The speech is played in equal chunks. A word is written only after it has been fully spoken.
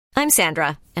I'm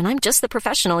Sandra, and I'm just the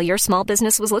professional your small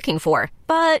business was looking for.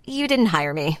 But you didn't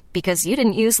hire me because you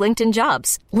didn't use LinkedIn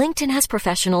Jobs. LinkedIn has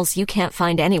professionals you can't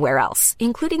find anywhere else,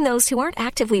 including those who aren't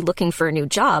actively looking for a new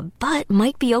job, but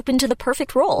might be open to the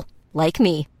perfect role, like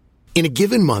me. In a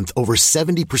given month, over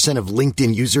 70% of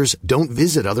LinkedIn users don't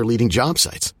visit other leading job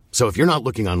sites. So if you're not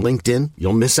looking on LinkedIn,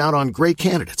 you'll miss out on great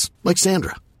candidates like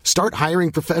Sandra. Start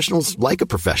hiring professionals like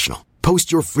a professional.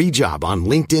 Post your free job on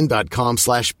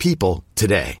linkedin.com/people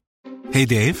today. Hey,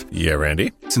 Dave. Yeah,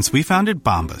 Randy. Since we founded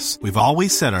Bombas, we've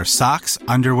always said our socks,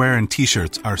 underwear, and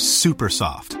T-shirts are super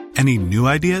soft. Any new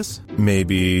ideas?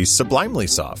 Maybe sublimely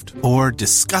soft. Or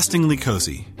disgustingly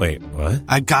cozy. Wait, what?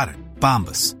 I got it.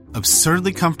 Bombas.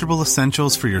 Absurdly comfortable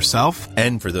essentials for yourself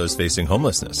and for those facing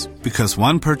homelessness. Because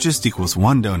one purchased equals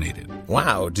one donated.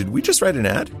 Wow, did we just write an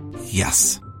ad?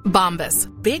 Yes. Bombas.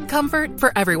 Big comfort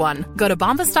for everyone. Go to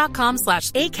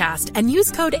bombas.com/ACAST and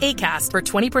use code ACAST for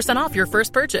 20% off your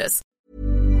first purchase.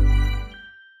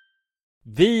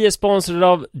 Vi är sponsrade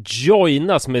av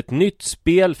Joina, som är ett nytt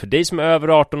spel för dig som är över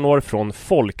 18 år från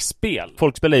Folkspel.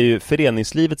 Folkspel är ju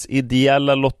föreningslivets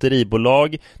ideella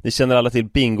lotteribolag. Ni känner alla till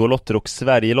Bingolotter och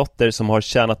Sverigelotter som har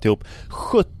tjänat ihop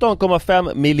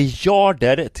 17,5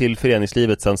 miljarder till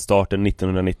föreningslivet sedan starten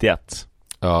 1991.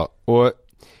 Ja, och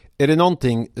är det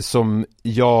någonting som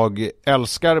jag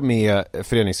älskar med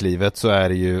föreningslivet så är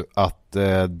det ju att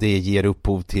det ger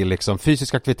upphov till liksom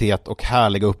fysisk aktivitet och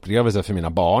härliga upplevelser för mina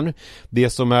barn. Det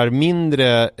som är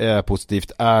mindre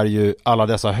positivt är ju alla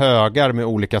dessa högar med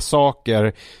olika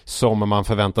saker som man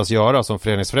förväntas göra som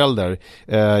föreningsförälder.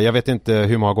 Jag vet inte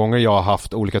hur många gånger jag har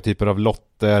haft olika typer av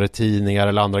lotter, tidningar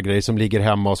eller andra grejer som ligger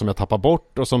hemma och som jag tappar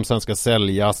bort och som sen ska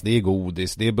säljas. Det är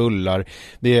godis, det är bullar,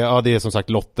 det är som sagt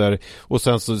lotter, och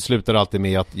sen så slutar det alltid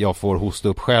med att jag får hosta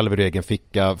upp själv ur egen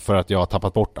ficka för att jag har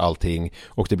tappat bort allting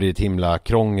och det blir ett himla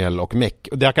krångel och meck.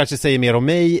 Och det kanske säger mer om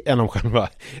mig än om själva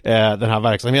den här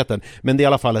verksamheten, men det är i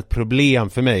alla fall ett problem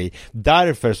för mig.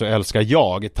 Därför så älskar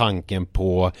jag tanken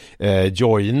på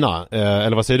Joina,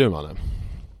 eller vad säger du, Manne?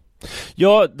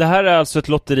 Ja, det här är alltså ett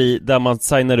lotteri där man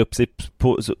signar upp sig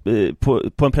på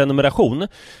en prenumeration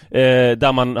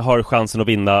där man har chansen att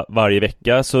vinna varje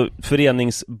vecka. Så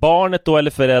föreningsbarnet då,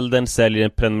 eller föräldern, säljer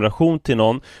en prenumeration till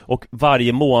någon och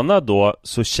varje månad då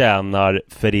så tjänar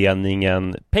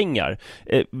föreningen pengar.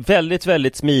 Väldigt,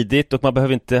 väldigt smidigt och man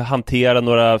behöver inte hantera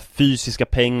några fysiska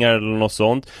pengar eller något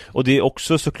sånt. Och det är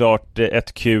också såklart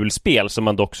ett kul spel som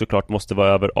man dock såklart måste vara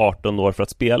över 18 år för att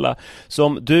spela. Så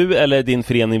om du eller din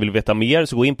förening vill veta mer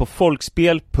så gå in på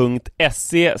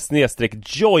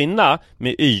folkspel.se/joina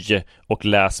med y och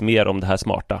läs mer om det här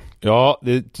smarta. Ja,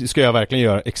 det ska jag verkligen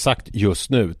göra exakt just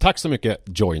nu. Tack så mycket,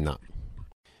 Joina.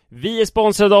 Vi är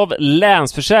sponsrade av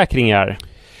Länsförsäkringar.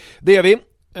 Det är vi.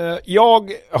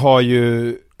 Jag har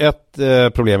ju ett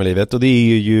problem i livet och det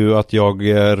är ju att jag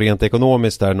rent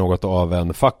ekonomiskt är något av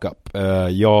en fuck-up.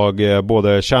 Jag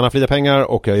både tjänar för lite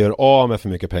pengar och jag gör av med för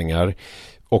mycket pengar.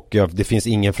 Och det finns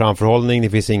ingen framförhållning, det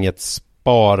finns inget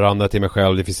sparande till mig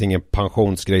själv, det finns ingen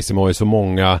pensionsgrej som är så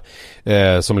många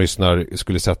som lyssnar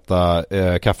skulle sätta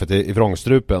kaffet i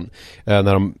vrångstrupen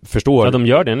när de förstår. Ja, de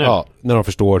gör det nu. Ja, när de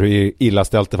förstår hur illa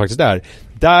ställt det faktiskt är.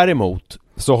 Däremot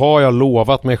så har jag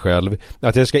lovat mig själv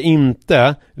att jag ska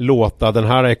inte låta den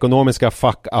här ekonomiska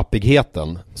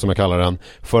fuck-uppigheten, som jag kallar den,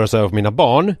 föras över på mina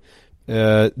barn.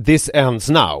 This ends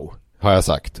now, har jag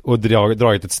sagt, och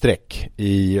dragit ett streck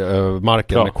i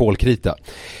marken med kolkrita.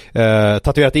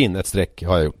 Tatuerat in ett streck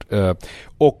har jag gjort.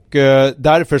 Och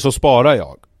därför så sparar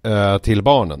jag till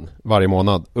barnen varje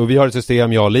månad. Och vi har ett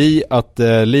system, jag och Li, att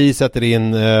Li sätter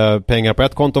in pengar på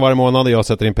ett konto varje månad och jag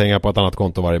sätter in pengar på ett annat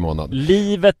konto varje månad.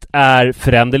 Livet är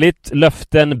föränderligt,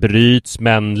 löften bryts,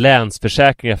 men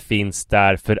Länsförsäkringar finns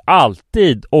där för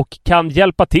alltid och kan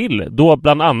hjälpa till, då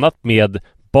bland annat med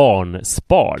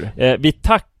barnspar. Vi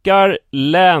tackar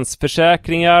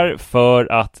Länsförsäkringar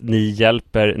för att ni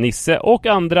hjälper Nisse och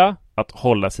andra att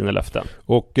hålla sina löften.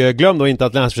 Och glöm då inte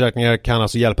att Länsförsäkringar kan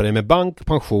alltså hjälpa dig med bank,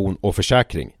 pension och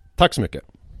försäkring. Tack så mycket.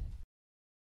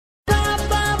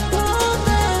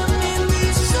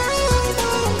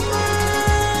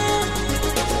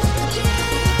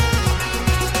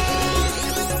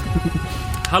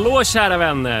 Hallå kära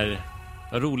vänner!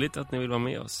 Vad roligt att ni vill vara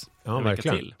med oss. Ja,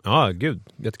 verkligen. Till. Ja, gud.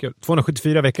 Jättekul.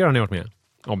 274 veckor har ni varit med.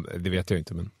 Ja, det vet jag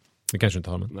inte, men det kanske inte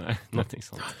har. Men... Nej, någonting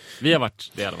sånt. Vi har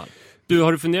varit det i alla fall. Du,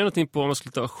 har du funderat någonting på om man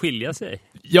skulle ta och skilja sig?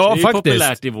 Ja, det är faktiskt.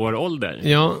 Populärt i vår ålder.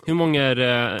 Ja. Hur många är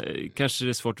det, kanske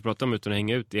det är svårt att prata om utan att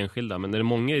hänga ut i enskilda, men är det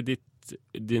många i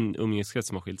din umgängeskrets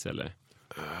som har skilt sig eller?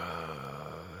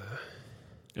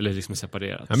 Eller liksom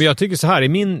separerat. Ja, men jag tycker så här, i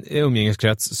min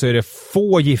umgängeskrets så är det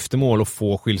få giftermål och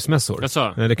få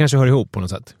skilsmässor. Det kanske hör ihop på något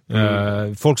sätt.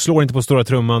 Folk slår inte på stora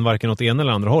trumman varken åt ena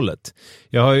eller andra hållet.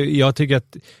 Jag tycker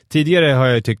att tidigare har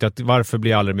jag tyckt att varför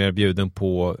blir jag aldrig mer bjuden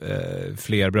på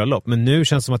fler bröllop? Men nu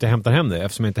känns det som att jag hämtar hem det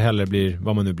eftersom jag inte heller blir,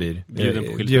 vad man nu blir,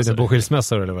 bjuden på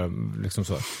skilsmässor eller vad, liksom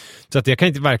så. Så att jag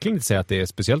kan verkligen inte säga att det är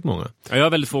speciellt många. Ja, jag har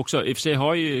väldigt få också. I och för sig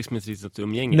har ju liksom inte riktigt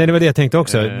umgänge. Nej, det var det jag tänkte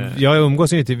också. Vi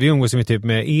umgås ju typ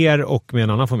med er och med en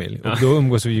annan familj. Och då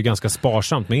umgås vi ju ganska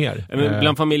sparsamt med er. Men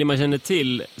bland familjer man känner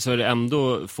till så är det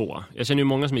ändå få. Jag känner ju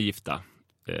många som är gifta.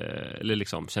 Eller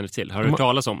liksom känner till. Har du hört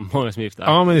talas om många som är gifta?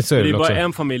 Ja, men det är bara också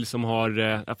en familj som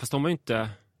har... Fast de är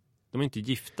inte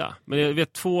gifta. Men jag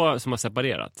vet 2 som har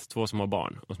separerat. 2 som har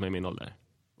barn och som är i min ålder.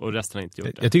 Och resten har inte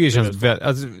gjort det. Jag tycker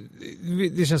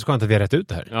det känns skönt att vi har rätt ut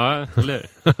det här. Ja, eller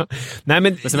Nej,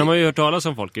 men sen har man ju hört talas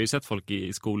om folk. Jag har ju sett folk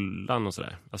i skolan och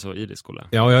sådär. Alltså i det skolan.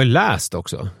 Ja, jag har läst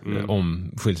också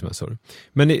om skilsmässor.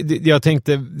 Men jag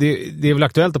tänkte, det är väl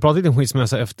aktuellt att prata lite om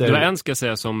skilsmässa efter... Det var en, ska jag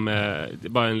säga, som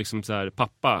bara en liksom så här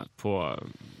pappa på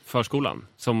förskolan.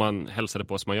 Som man hälsade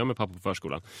på, som man gör med pappa på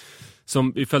förskolan.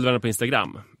 Som vi följde varandra på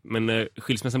Instagram. Men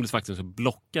skilsmässan blev faktiskt så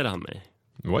blockade han mig.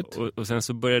 What? Och sen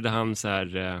så började han så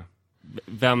här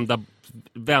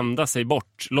vända sig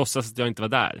bort, låtsas att jag inte var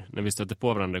där när vi stötte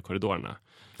på varandra i korridorerna.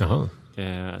 Jaha.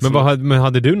 Men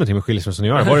hade du någonting med skilsmässan att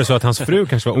göra? Var det så att hans fru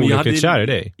kanske var olyckligt kär i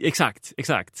dig?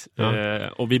 Exakt. Ja.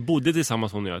 Och vi bodde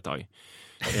tillsammans, hon och jag, ett tag.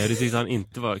 Det tyckte han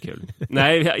inte var kul.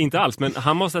 Nej, inte alls. Men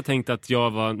han måste ha tänkt att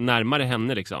jag var närmare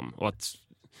henne liksom. Och att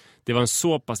det var en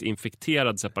så pass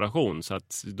infekterad separation så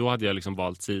att då hade jag liksom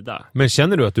valt sida. Men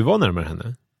känner du att du var närmare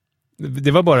henne?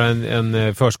 Det var bara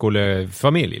en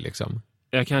förskolefamilj liksom.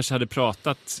 Jag kanske hade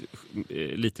pratat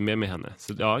lite mer med henne.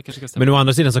 Så ja, kanske kan stämma. Men å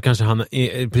andra sidan så kanske han,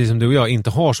 precis som du och jag, inte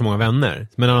har så många vänner.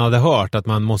 Men han hade hört att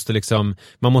man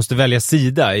måste välja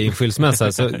sida i en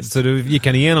skilsmässa. så då gick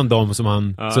han igenom dem som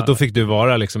han... Ja. Så då fick du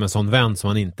vara liksom en sån vän som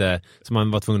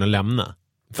han var tvungen att lämna.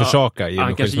 Försaka i en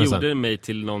han skilsmässa. Kanske gjorde mig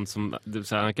till någon som...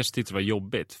 Han kanske tyckte det var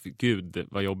jobbigt. För Gud,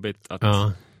 vad jobbigt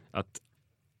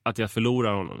att jag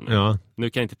förlorar honom. Ja. Nu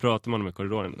kan jag inte prata med honom i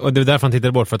korridoren. Och det var därför han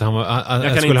tittade bort, för att han var...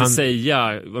 Jag kan inte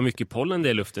säga vad mycket pollen det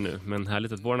är i luften nu, men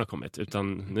härligt att våren har kommit.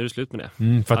 Utan nu är det slut med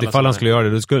det. För att ifall han skulle göra det,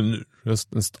 då skulle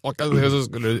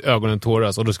ögonen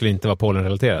tåras, och då skulle det inte vara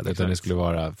pollenrelaterat, utan det skulle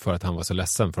vara för att han var så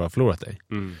ledsen för att ha förlorat dig.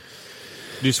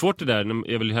 Det är svårt det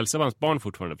där. Jag vill hälsa på hans barn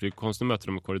fortfarande, för det är konstigt att möta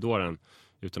dem i korridoren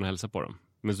utan att hälsa på dem.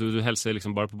 Men så du hälsar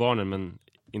liksom bara på barnen, men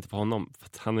inte på honom, för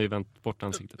att han har ju vänt bort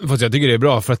ansiktet. Fast jag tycker det är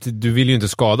bra, för att du vill ju inte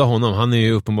skada honom. Han är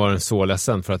ju uppenbarligen så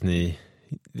ledsen för att ni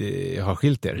har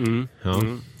skilt er.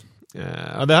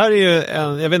 Ja, det här är ju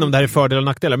jag vet inte om det här är fördelar eller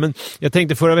nackdelar, men jag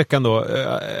tänkte förra veckan då,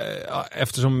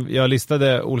 eftersom jag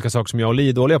listade olika saker som jag och Li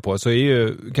är dåliga på, så är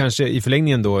ju kanske i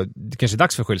förlängningen då kanske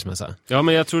dags för skilsmässa. Ja,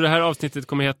 men jag tror det här avsnittet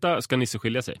kommer heta Ska Nisse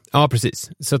skilja sig? Ja,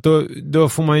 precis. Så att då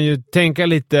får man ju tänka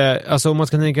lite, alltså om man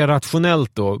ska tänka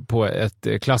rationellt då på ett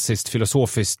klassiskt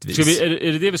filosofiskt vis.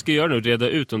 Är det vi ska göra nu? Reda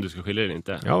ut om du ska skilja eller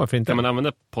inte? Ja, varför inte? Kan man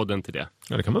använda podden till det?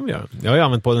 Ja, det kan man väl göra. Jag har ju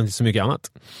använt podden till så mycket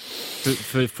annat.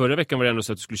 För förra veckan var det ändå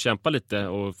så att du skulle kämpa lite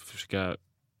och försöka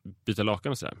byta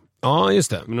lakan och sådär. Ja,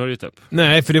 just det. Men nu har du gett upp.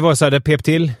 Nej, för det var så här, det pep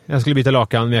till. Jag skulle byta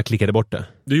lakan, men jag klickade bort det.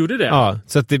 Du gjorde det? Ja,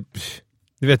 så att det...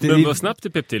 Du vet, men vad snabbt det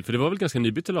pep till, för det var väl ganska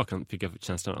nybyte lakan, fick jag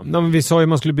känslan av. Ja, men vi sa ju att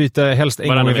man skulle byta helst en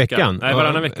gång i veckan. Nej,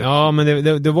 varannan vecka. Ja, men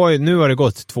det var ju, nu har det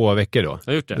gått 2 veckor då.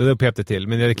 Jag har gjort det. Då pep det till,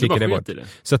 men jag klickade bort.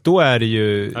 Så att då är det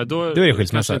ju... Ja, då är det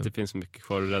skilsmässa. Kanske inte finns så mycket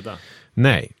kvar att rädda.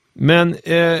 Nej. Men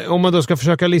om man då ska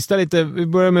försöka lista lite, vi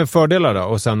börjar med fördelar då,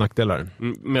 och sen nackdelar.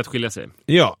 Med att skilja sig.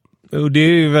 Ja, och det är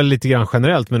ju väl lite grann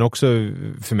generellt, men också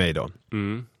för mig då.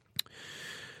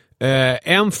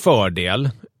 En fördel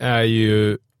är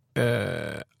ju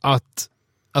att,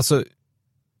 alltså,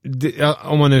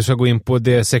 om man nu ska gå in på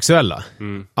det sexuella,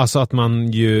 alltså att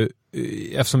man ju,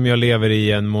 eftersom jag lever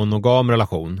i en monogam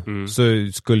relation, så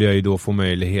skulle jag ju då få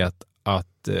möjlighet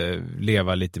att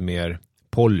leva lite mer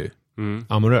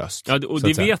amoröst. Ja, och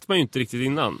det vet man ju inte riktigt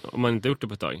innan, om man inte gjort det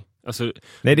på ett tag. Alltså,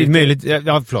 nej, det är möjligt.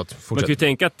 Ja, förlåt. Fortsätt. Man kan ju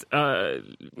tänka att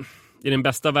i den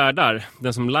bästa världar,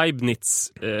 den som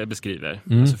Leibniz beskriver,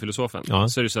 alltså filosofen,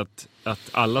 så är det så att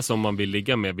alla som man vill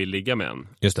ligga med en.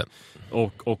 Just det.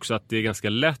 Och också att det är ganska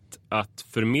lätt att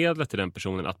förmedla till den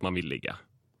personen att man vill ligga.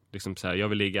 Liksom så här, jag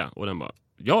vill ligga. Och den bara,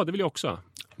 ja, det vill jag också.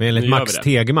 Men enligt Max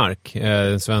Tegmark,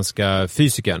 den svenska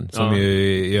fysikern som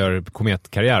ju gör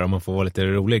kometkarriär, om man får vara lite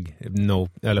rolig,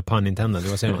 eller pun intended,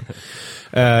 vad säger man?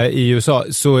 I USA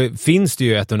så finns det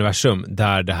ju ett universum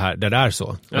där det är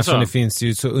så. Alltså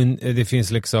det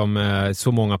finns liksom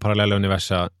så många parallella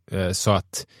universa så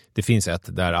att det finns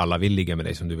ett där alla vill ligga med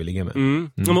dig som du vill ligga med.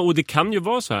 Och det kan ju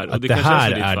vara så här. Att det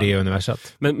här är det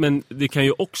universat. Men det kan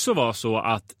ju också vara så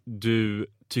att du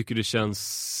tycker det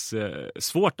känns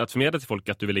svårt att förmedla till folk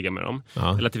att du vill ligga med dem.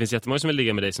 Eller att det finns jättemånga som vill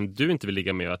ligga med dig som du inte vill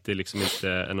ligga med, och att det liksom inte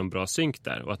är någon bra synk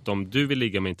där. Och att de du vill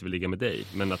ligga med inte vill ligga med dig,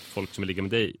 men att folk som vill ligga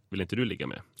med dig vill inte du ligga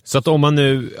med. Så att om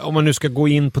man nu ska gå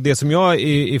in på det som jag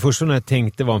i förstone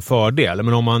tänkte var en fördel,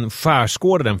 men om man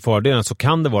skärskådar den fördelen så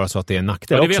kan det vara så att det är en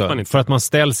nackdel också. Vet man inte. För att man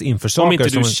ställs inför saker. Om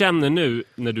inte du känner nu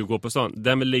när du går på stan,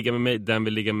 den vill ligga med mig, den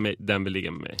vill ligga med mig, den vill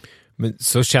ligga med mig. Men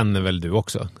så känner väl du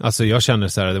också? Alltså jag känner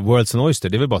så här, the world's an oyster,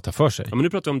 det vill bara ta för sig. Ja, men nu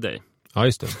pratar jag om dig. Ja,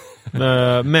 just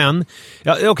det. Men,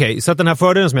 okej, så att den här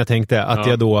fördelen som jag tänkte, att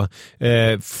jag då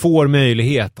får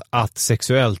möjlighet att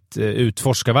sexuellt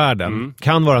utforska världen,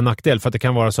 kan vara en nackdel, för att det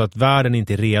kan vara så att världen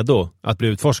inte är redo att bli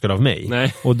utforskad av mig.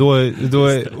 Nej. Och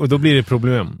då blir det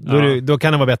problem. Då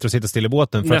kan det vara bättre att sitta still i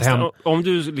båten. För om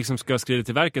du liksom ska skriva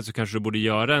till verket så kanske du borde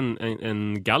göra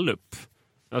en gallup.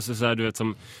 Alltså så här, du vet,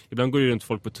 som ibland går det runt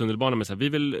folk på tunnelbanan med så här, vi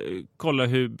vill kolla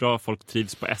hur bra folk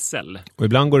trivs på SL. Och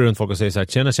ibland går det runt folk och säger så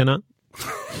här, tjena.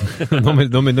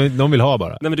 de vill ha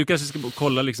bara. Nej, men du kanske ska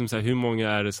kolla liksom så här, hur många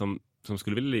är det som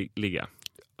skulle vilja ligga.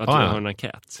 Att du har en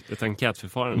enkät. Ett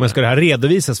enkätförfarande. Men ska det här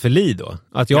redovisas för Li då?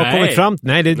 Att jag har kommit fram...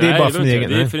 Nej, det är bara för min egen.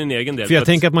 Det är för din egen del. För jag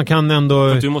tänker att man kan ändå...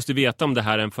 För att du måste veta om det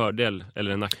här är en fördel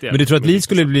eller en nackdel. Men du tror att Li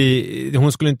skulle bli...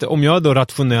 Hon skulle inte... Om jag då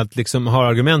rationellt liksom har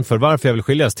argument för varför jag vill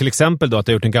skiljas. Till exempel då att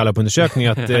jag gjort en gallupundersökning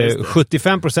att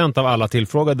 75% av alla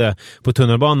tillfrågade på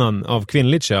tunnelbanan av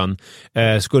kvinnligt kön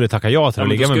skulle tacka ja till att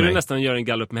ligga med mig. Då skulle du nästan göra en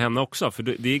gallup med henne också. För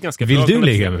det är ganska vill du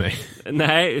ligga med mig?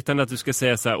 Nej, utan att du ska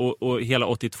säga så här, och hela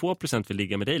 82% vill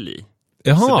ligga med dig, Li.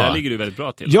 Jaha. Så där ligger du väldigt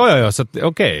bra till. Ja, så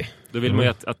okej. Då vill man ju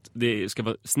att det ska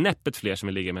vara snäppet fler som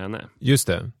vill ligga med henne. Just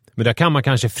det. Men där kan man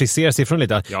kanske frisera siffror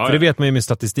lite. För det vet man ju med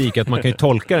statistik, att man kan ju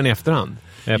tolka den i efterhand.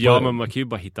 Men man kan ju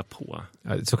bara hitta på.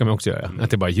 Så kan man också göra. Att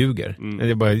det bara ljuger. Det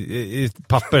är bara ett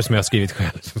papper som jag har skrivit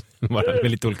själv. Bara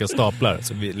med lite olika staplar.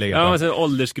 Så vi lägger men så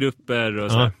åldersgrupper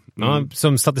och så. Ja,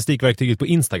 som statistikverktyget på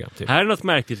Instagram. Typ. Här är något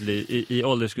märkligt, i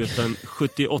åldersgruppen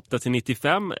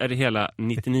 78-95 är det hela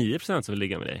 99% som vill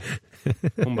ligga med dig.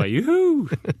 Hon bara, juhu!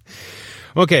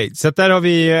 Okej, så där har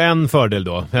vi en fördel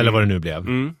då. Eller vad det nu blev.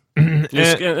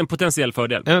 Just en potentiell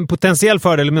fördel. En potentiell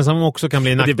fördel, men som också kan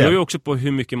bli en nackdel. Det beror ju också på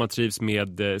hur mycket man trivs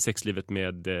med sexlivet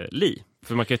med Li.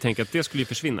 För man kan ju tänka att det skulle ju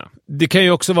försvinna. Det kan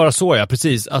ju också vara så,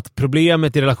 precis. Att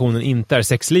problemet i relationen inte är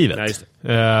sexlivet. Nej, just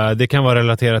det. Det kan vara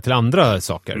relaterat till andra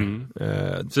saker.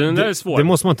 Så den där är svår. Det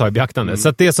måste man ta i beaktande. Så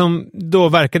att det som då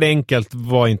verkade enkelt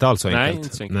var inte alls så enkelt. Nej,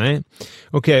 inte så enkelt. Nej.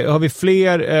 Okej, har vi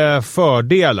fler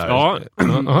fördelar?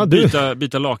 Ja,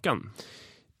 byta lakan.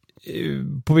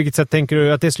 På vilket sätt tänker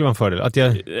du att det skulle vara en fördel?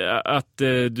 Att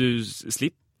du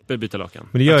slipper byta lakan.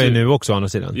 Men det gör jag nu också å andra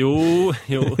sidan. Jo.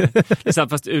 Det är sant,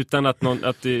 fast utan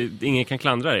att ingen kan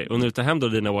klandra dig. Och när du tar hem då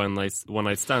dina one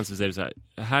night stands så säger du så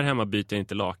här hemma byter jag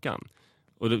inte lakan.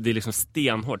 Och det är liksom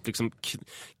stenhårt, liksom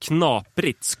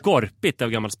knaprigt, skorpigt av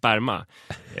gammal sperma.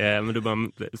 Men du bara,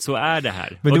 så är det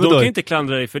här. Men och de kan inte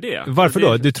klandra dig för det. Varför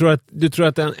då? Du tror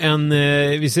att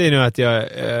vi säger nu att jag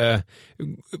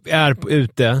är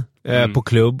ute på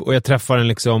klubb och jag träffar en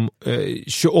liksom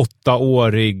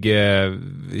 28-årig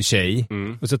tjej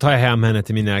och så tar jag hem henne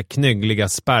till mina knöggliga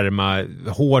sperma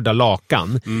hårda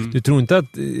lakan. Du tror inte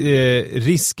att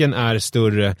risken är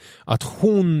större att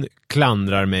hon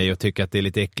klandrar mig och tycker att det är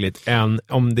lite äckligt än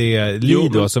om det är Li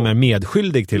då som är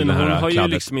medskyldig till det här kladdet? Men hon har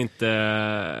ju liksom inte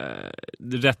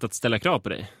rätt att ställa krav på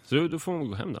dig. Så då får hon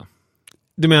gå hem då.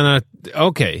 Du menar att,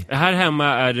 okej. Här hemma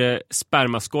är det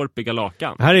spermaskorpiga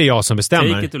lakan. Här är jag som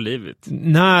bestämmer. Take it or leave it.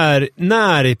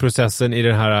 När i processen i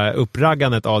det här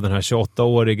uppraggandet av den här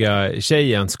 28-åriga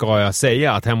tjejen ska jag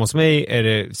säga att hemma hos mig är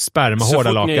det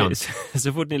spermahårda lakan?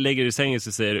 Så fort ni lägger i sängen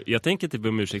så säger du, jag tänker inte be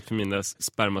om ursäkt för mina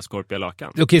spermaskorpiga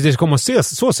lakan. Okej, det kommer att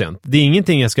ses så sent. Det är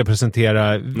ingenting jag ska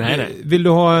presentera. Nej. Vill du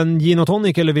ha en gin och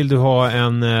tonic eller vill du ha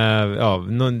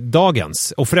en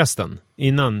dagens? Och förresten,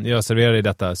 innan jag serverar dig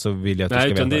detta så vill jag att du ska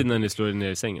veta. Nej, utan det är när ni slår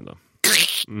ner i sängen då.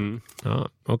 Ja,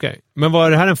 okej. Men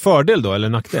var det här en fördel då, eller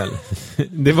nackdel?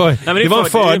 det var en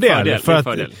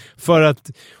fördel. För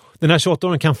att den här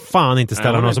 28-åringen kan fan inte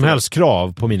ställa några som helst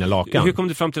krav på mina lakan. Hur kom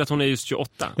du fram till att hon är just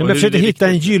 28? Jag försökte hitta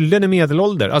en gyllene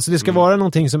medelålder. Alltså det ska vara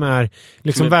någonting som är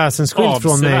liksom väsensskilt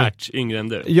från mig. Avsevärt yngre än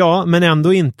du. Ja, men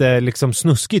ändå inte liksom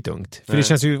snuskigt ungt. För det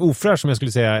känns ju ofräscht som jag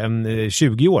skulle säga en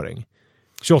 20-åring.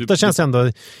 28 känns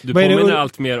ändå... Du påminner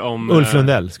allt mer om... Ulf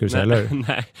Lundell, ska du säga, eller?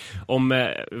 Nej, om...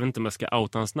 jag vet inte om jag ska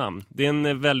outa hans namn. Det är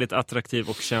en väldigt attraktiv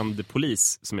och känd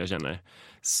polis som jag känner.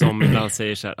 Som ibland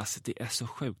säger så här, alltså det är så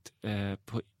sjukt.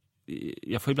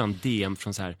 Jag får ibland DM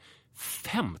från så här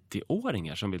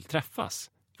 50-åringar som vill träffas.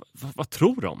 Vad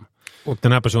tror de? Och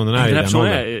den här personen är i den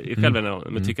åldern. är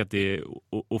själv men tycker att det är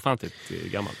ofantligt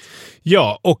gammalt.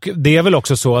 Ja, och det är väl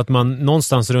också så att man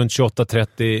någonstans runt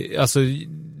 28-30, alltså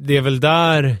det är väl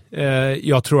där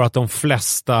jag tror att de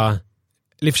flesta...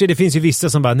 I och för sig, det finns ju vissa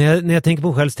som bara, när jag tänker på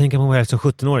mig själv så tänker jag på mig själv som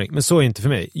 17-åring. Men så är inte för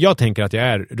mig. Jag tänker att jag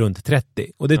är runt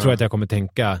 30. Och det tror jag att jag kommer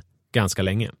tänka ganska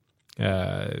länge.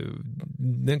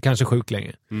 Kanske sjukt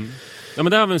länge. Ja,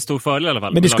 men det har väl en stor fördel i alla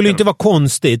fall. Men det skulle inte vara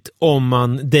konstigt om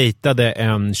man dejtade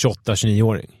en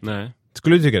 28-29-åring. Nej.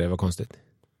 Skulle du tycka det var konstigt?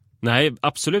 Nej,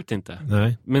 absolut inte.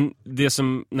 Nej. Men det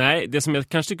som jag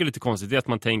kanske tycker är lite konstigt är att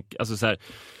man tänker, alltså så här,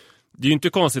 det är ju inte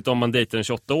konstigt om man dejtar en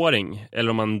 28-åring eller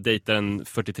om man dejtar en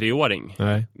 43-åring.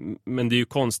 Nej. Men det är ju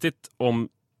konstigt om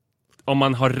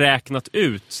man har räknat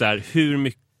ut så här, hur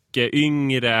mycket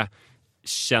yngre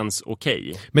känns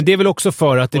okej. Men det är väl också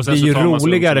för att det blir ju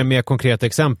roligare med konkreta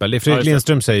exempel. Fredrik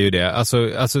Lindström säger ju det.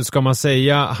 Alltså ska man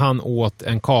säga han åt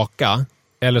en kaka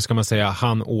eller ska man säga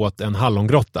han åt en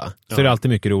hallongrotta, så är det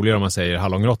alltid mycket roligare om man säger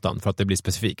hallongrottan för att det blir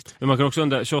specifikt. Men man kan också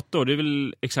undra, 28 år, det är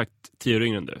väl exakt 10 år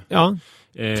yngre än du? Ja.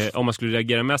 Om man skulle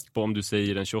reagera mest på om du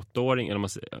säger en 28-åring eller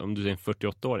om du säger en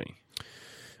 48-åring.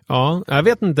 Ja, jag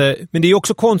vet inte. Men det är ju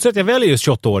också konstigt att jag väljer just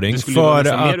 28-åring. Det skulle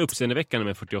vara mer uppseendeväckande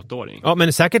med 48-åring. Ja,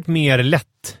 men säkert mer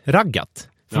lättraggat.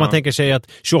 För man tänker sig att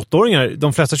 28-åringar,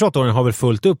 de flesta 28-åringar har väl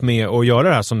fullt upp med att göra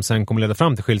det här som sen kommer leda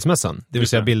fram till skilsmässan. Det vill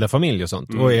säga bilda familj och sånt.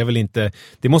 Och är väl inte,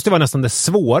 det måste vara nästan det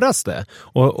svåraste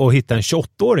att hitta en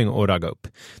 28-åring och ragga upp.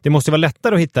 Det måste vara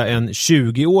lättare att hitta en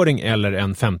 20-åring eller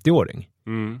en 50-åring.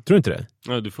 Tror du inte det?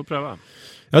 Ja, du får pröva.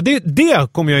 Ja,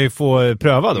 det kommer jag ju få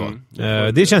pröva då.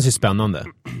 Det känns ju spännande.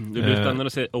 Det blir spännande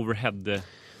att se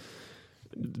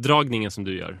overhead-dragningen som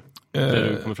du gör. Där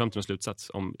du kommer fram till en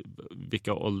slutsats om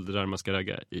vilka åldrar man ska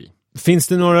ragga i. Finns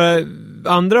det några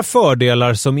andra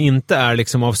fördelar som inte är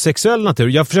liksom av sexuell natur?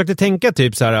 Jag försökte tänka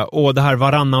typ så här, det här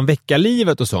varannan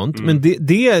vecka-livet och sånt. Men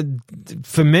det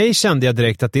för mig kände jag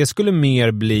direkt att det skulle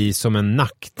mer bli som en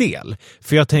nackdel.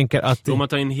 För jag tänker att... Om man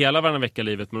tar in hela varannan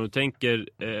vecka-livet, men du tänker...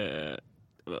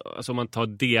 alltså om man tar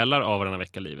delar av varannan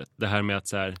vecka-livet. Det här med att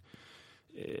så här,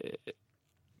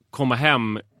 komma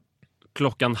hem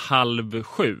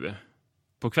 6:30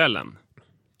 på kvällen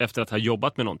efter att ha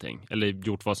jobbat med någonting eller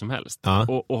gjort vad som helst.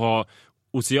 Och ha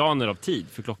oceaner av tid,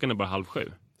 för klockan är bara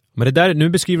 6:30. Men det där, nu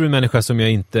beskriver du en människa som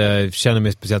jag inte känner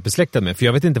mig speciellt besläktad med. För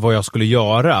jag vet inte vad jag skulle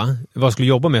göra, vad jag skulle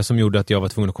jobba med som gjorde att jag var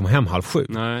tvungen att komma hem 6:30.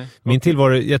 Nej. Min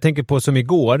tillvaro, jag tänker på som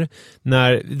igår,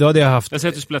 då hade jag haft... Jag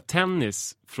säger att du spelar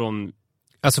tennis från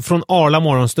Arla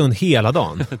morgonstund hela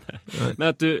dagen. Men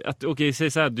att okej,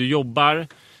 säg så här, du jobbar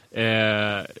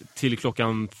till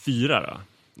 4:00 då.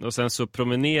 Och sen så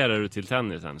promenerar du till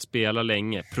tennisen, spelar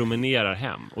länge, promenerar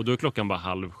hem. Och då är klockan bara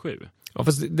 6:30. Ja,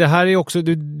 fast det här är också,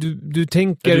 du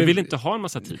tänker... Du vill inte ha en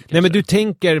massa tid. Kanske. Nej, men du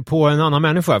tänker på en annan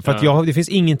människa. För att det finns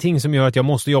ingenting som gör att jag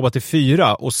måste jobba till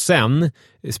 4 och sen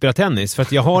spela tennis. För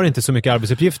att jag har inte så mycket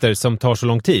arbetsuppgifter som tar så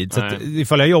lång tid. Så att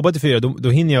ifall jag jobbar till 4, då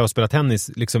hinner jag spela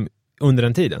tennis liksom under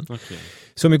den tiden. Okay.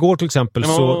 Som igår till exempel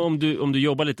så... Om du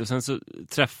jobbar lite och sen så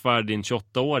träffar din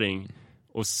 28-åring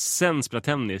och sen spelar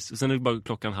tennis och sen är det bara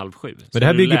 6:30. Men det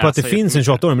här bygger på att det finns en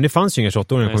 28-åring, men det fanns ju ingen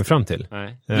 28-åring jag kom fram till.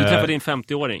 Nej. Du träffar din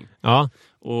 50-åring. Ja,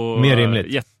 och mer rimligt.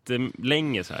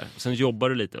 Jättelänge så här. Och sen jobbar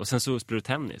du lite och sen så spelar du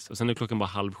tennis och sen är klockan bara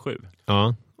 6:30.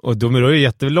 Ja. Och då är det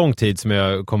jättelång tid som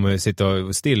jag kommer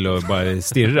sitta still och bara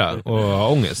stirra och ha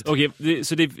ångest. Okej,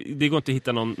 så det går inte att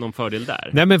hitta någon fördel där?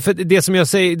 Nej, men för det som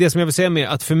jag vill säga med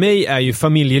att för mig är ju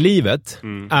familjelivet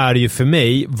är ju för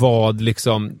mig vad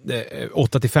liksom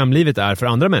 8-5-livet är för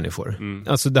andra människor.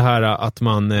 Alltså det här att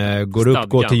man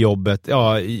går till jobbet,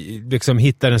 liksom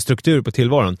hittar en struktur på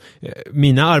tillvaron.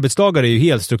 Mina arbetsdagar är ju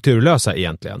helt strukturlösa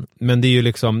egentligen. Men det är ju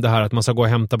liksom det här att man ska gå och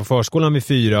hämta på förskolan vid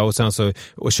 4 och sen så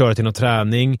och köra till någon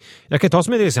träning. Jag kan ta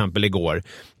som ett exempel igår.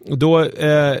 Då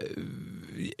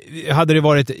hade det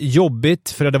varit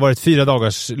jobbigt för det hade varit 4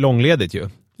 dagars långledigt ju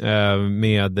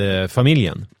med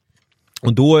familjen.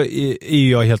 Och då är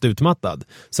jag helt utmattad.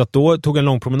 Så att då tog jag en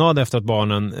lång promenad efter att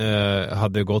barnen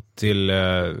hade gått till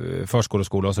förskola och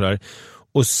skola och sådär.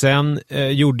 Och sen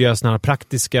gjorde jag såna här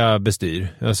praktiska bestyr,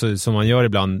 alltså, som man gör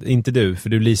ibland. Inte du, för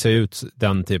du lisar ju ut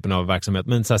den typen av verksamhet.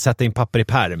 Men så här, sätta in papper i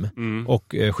perm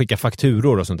och skicka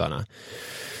fakturor och sånt där.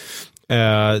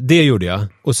 Det gjorde jag.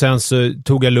 Och sen så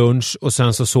tog jag lunch och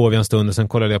sen så sov jag en stund och sen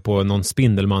kollade jag på någon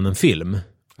Spindelmannen-film.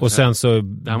 Och sen så...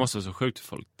 Det här måste vara så sjukt för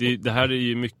folk. Det här är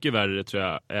ju mycket värre, tror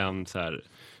jag, än så här,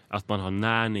 att man har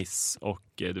nannies och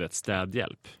du vet,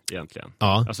 städhjälp egentligen.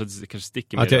 Ja. Alltså det kanske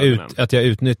sticker mer att jag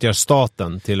utnyttjar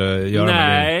staten till att göra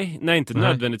Nej, inte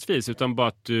nödvändigtvis, utan bara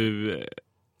att du...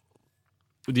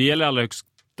 Och det gäller i allra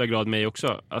högsta grad mig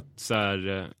också, att så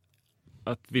här,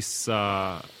 att vissa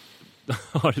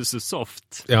har det så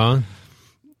soft. Ja.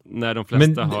 När de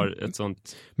flesta har ett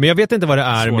sånt... Men jag vet inte vad det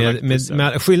är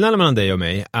med skillnaden mellan dig och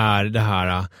mig är det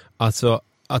här, alltså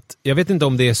att jag vet inte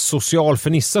om det är social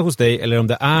fernissa hos dig eller om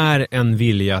det är en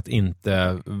vilja att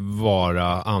inte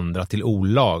vara andra till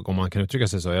olag, om man kan uttrycka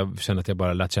sig så. Jag känner att jag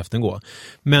bara lät käften gå.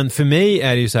 Men för mig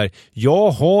är det ju så här,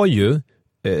 jag har ju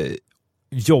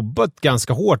jobbat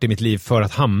ganska hårt i mitt liv för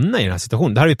att hamna i den här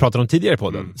situationen. Det här har vi pratat om tidigare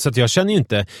på den. Så att jag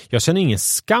känner ingen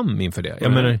skam inför det.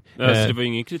 Jag menar, alltså, det var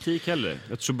ingen kritik heller.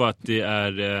 Jag tror bara att det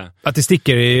är... att det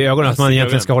sticker i ögonen att man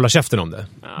egentligen ska hålla käften om det.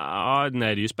 Ja,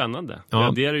 nej, det är ju spännande.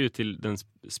 Ja. Det är ju till den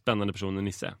spännande personen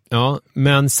Nisse. Ja,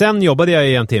 men sen jobbade jag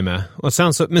i en timme. Och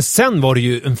sen var det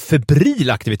ju en febril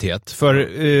aktivitet.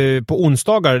 För på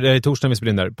onsdagar, det är torsdagen vi spelar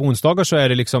in där, på onsdagar så är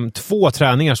det liksom 2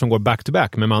 träningar som går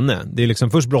back-to-back med Manne. Det är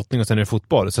liksom först brottning och sen är det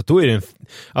fotboll. Så då är det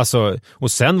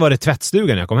och sen var det tvättstugan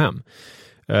när jag kom hem.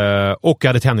 Och jag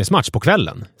hade tennismatch på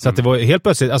kvällen. Så att det var helt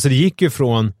plötsligt, alltså det gick ju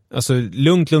från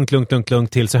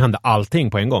lugnt till så hände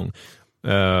allting på en gång. Det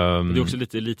är också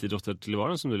lite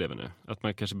elitidrottare-tillvaron som du lever nu. Att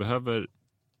man kanske behöver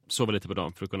sova lite på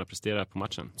dagen för att kunna prestera på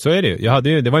matchen. Så är det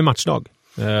ju. Det var ju matchdag.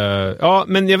 Ja,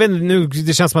 men jag vet inte, nu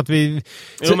det känns som att vi...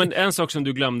 Jo, men en sak som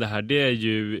du glömde här, det är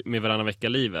ju med varannan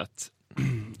vecka-livet.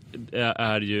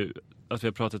 är ju att vi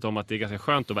har pratat om att det är ganska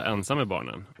skönt att vara ensam med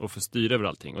barnen och få styra över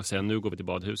allting och säga nu går vi till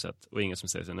badhuset och ingen som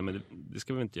säger så, nej men det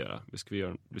ska vi inte göra.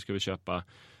 Vi ska köpa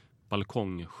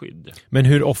balkongskydd. Men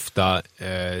hur ofta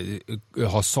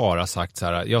har Sara sagt så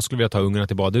här, jag skulle vilja ta ungarna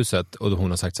till badhuset, och hon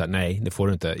har sagt så här, nej det får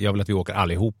du inte, jag vill att vi åker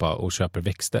allihopa och köper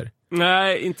växter.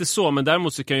 Nej, inte så, men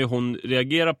däremot så kan ju hon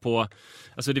reagera på,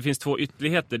 alltså det finns 2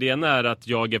 ytterligheter. Det ena är att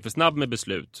jag är för snabb med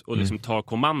beslut och liksom tar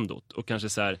kommandot och kanske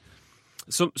så här,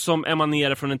 som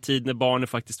emanerar från en tid när barnen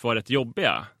faktiskt var rätt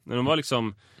jobbiga. När de var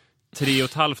liksom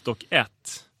 3,5 och 1,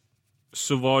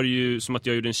 så var det ju som att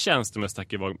jag gjorde en tjänst om jag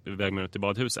stack iväg med till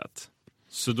badhuset.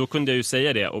 Så då kunde jag ju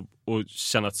säga det och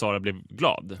känna att Sara blev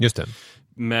glad. Just det.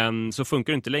 Men så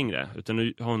funkar det inte längre, utan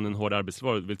nu har hon en hård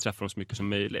arbetsvara och vill träffa dem så mycket som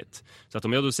möjligt. Så att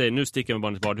om jag då säger, nu sticker jag med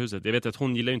barnet till badhuset, jag vet att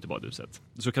hon gillar ju inte badhuset.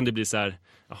 Så kan det bli så här,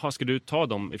 jaha, ska du ta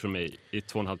dem ifrån mig i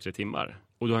 2,5-3 timmar?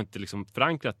 Och du har inte liksom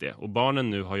förankrat det. Och barnen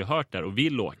nu har ju hört det och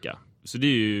vill åka. Så det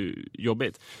är ju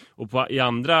jobbigt. Och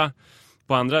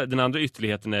den andra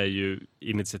ytterligheten är ju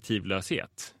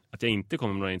initiativlöshet. Att jag inte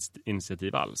kommer med några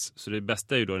initiativ alls. Så det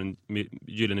bästa är ju då den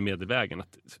gyllene medelvägen.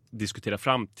 Att diskutera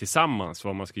fram tillsammans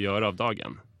vad man ska göra av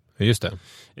dagen. Just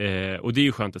det. Och det är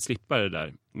ju skönt att slippa det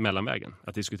där mellanvägen.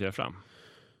 Att diskutera fram.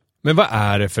 Men vad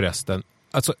är det förresten?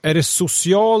 Alltså, är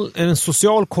det en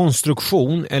social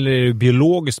konstruktion eller är det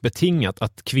biologiskt betingat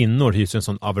att kvinnor hyser en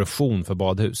sån aversion för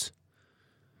badhus?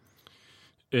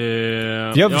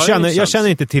 Jag känner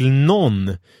inte till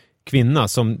någon kvinna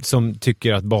som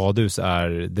tycker att badhus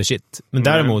är the shit. Men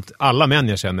däremot alla män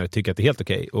jag känner tycker att det är helt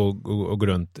okej och gå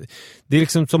runt. Det är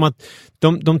liksom som att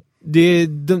de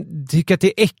tycker att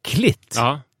det är äckligt.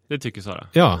 Ja, det tycker Sara.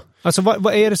 Ja, alltså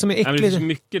vad är det som är äckligt? Det är så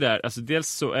mycket där. Alltså, dels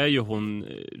så är ju hon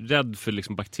rädd för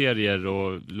liksom bakterier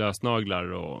och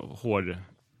lösnaglar och hår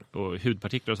och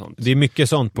hudpartiklar och sånt. Det är mycket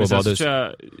sånt på badhus. Men sen så tror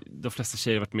jag de flesta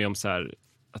tjejer har varit med om så här,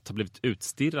 att ha blivit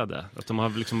utstirrade. Att de har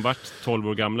liksom varit 12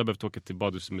 år gamla och behövt åka till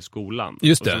badhuset med skolan.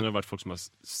 Just det. Och sen har det varit folk som har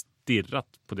stirrat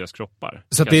på deras kroppar.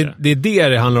 Så att det är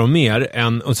det handlar om mer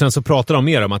än, och sen så pratar de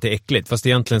mer om att det är äckligt. Fast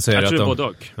egentligen så är det att de... Jag tror det är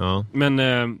både och. Ja. Men,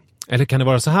 eller kan det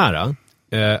vara så här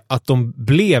att de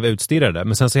blev utstirrade,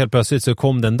 men sen så helt plötsligt så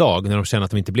kom den dag när de kände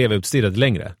att de inte blev utstirrade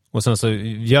längre. Och sen så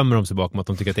gömmer de sig bakom att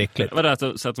de tycker att det är äckligt. Var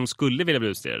det så att de skulle vilja bli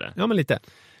utstirrade? Ja, men lite.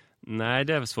 Nej,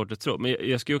 det är svårt att tro. Men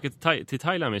jag ska åka till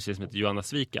Thailand med en tjej som heter Joanna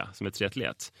Svika, som är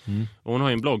triatlet. Och hon har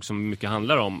ju en blogg som mycket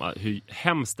handlar om hur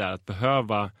hemskt det är att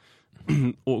behöva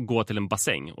och gå till en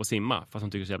bassäng och simma, fast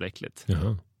hon tycker det är så jävla äckligt.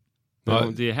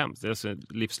 Det är hemskt. Det är alltså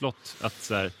livslott att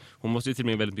så här, hon måste ju till och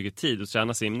med väldigt mycket tid och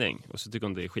träna simning, och så tycker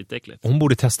hon det är skitäckligt. Hon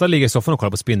borde testa att ligga i soffan och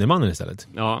kolla på Spindelmannen istället.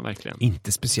 Ja, verkligen.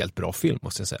 Inte speciellt bra film,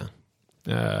 måste jag säga.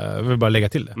 Jag vill bara lägga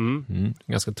till det.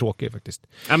 Ganska tråkig faktiskt.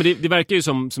 Ja, men det verkar ju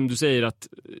som du säger att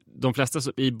de flesta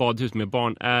i badhus med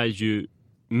barn är ju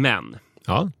män.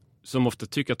 Ja. Som ofta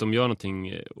tycker att de gör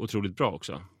någonting otroligt bra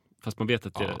också. Fast man vet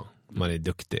att det... man är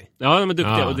duktig. Ja, de är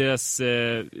duktiga och deras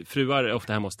fruar är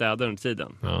ofta hemma och städar under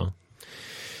tiden. Ja.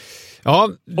 Ja.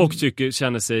 Och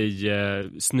känner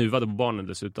sig snuvade på barnen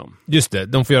dessutom. Just det,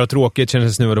 de får göra tråkigt, känner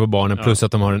sig snuvade på barnen, plus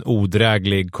att de har en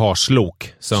odräglig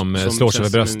karslok som slår sig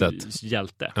över bröstet.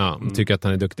 Hjälte. Ja, tycker att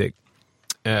han är duktig.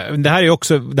 Det här är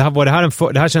också, det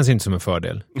här känns inte som en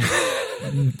fördel.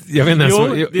 Jag vet inte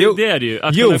det är det ju.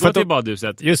 Att kunna gå till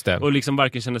badhuset just det. Och liksom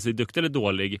varken känna sig duktig eller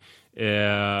dålig,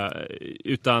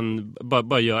 utan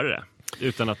bara göra det.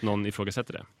 Utan att någon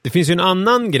ifrågasätter det. Det finns ju en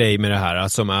annan grej med det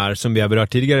här som vi har berört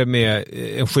tidigare med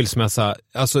en skilsmässa.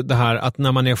 Alltså det här att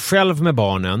när man är själv med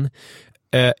barnen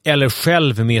eller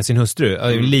själv med sin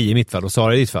hustru, Li i mitt fall och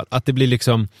Sara i ditt fall, att det blir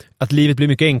liksom, att livet blir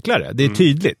mycket enklare. Det är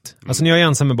tydligt. Alltså när jag är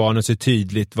ensam med barnen så är det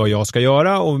tydligt vad jag ska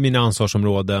göra och mina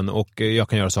ansvarsområden, och jag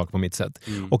kan göra saker på mitt sätt.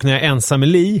 Och när jag är ensam med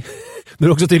Li, då är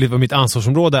det också tydligt vad mitt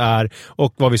ansvarsområde är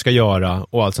och vad vi ska göra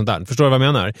och allt sånt där. Förstår du vad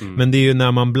jag menar? Men det är ju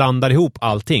när man blandar ihop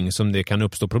allting som det kan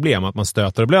uppstå problem, att man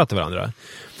stöter och blöter varandra.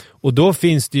 Och då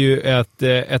finns det ju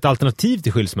ett alternativ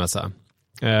till skilsmässa.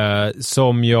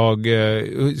 Som jag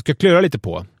ska klura lite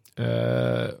på.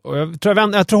 Och jag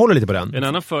tror håller lite på den. En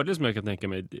annan fördel som jag kan tänka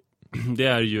mig, det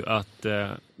är ju att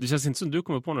det känns inte som du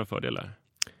kommer på några fördelar.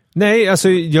 Nej, alltså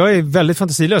jag är väldigt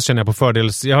fantasilös, känner jag, på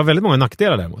fördels. Jag har väldigt många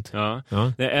nackdelar däremot. Ja.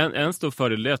 En stor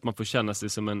fördel är att man får känna sig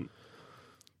som en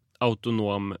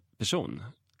autonom person.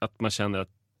 Att man känner att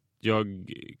jag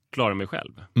klarar mig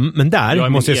själv. Men där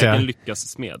måste jag säga, lyckas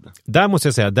smed. Där måste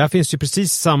jag säga, där finns ju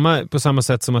precis på samma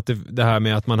sätt som att det här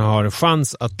med att man har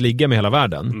chans att ligga med hela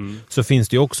världen, så finns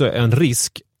det ju också en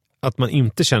risk att man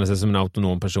inte känner sig som en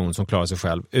autonom person som klarar sig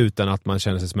själv, utan att man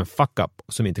känner sig som en fuck-up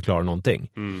som inte klarar någonting.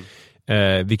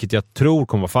 Vilket jag tror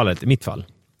kommer vara fallet i mitt fall.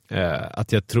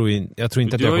 Att jag tror inte att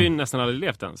du har ju nästan aldrig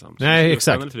levt ensam. Nej,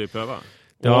 exakt. För dig pröva.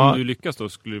 Om du lyckas då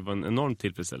skulle det vara en enorm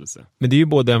tillfredsställelse. Men det är ju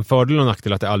både en fördel och en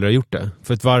nackdel att jag aldrig har gjort det.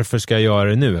 För att varför ska jag göra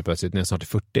det nu helt plötsligt när jag snart är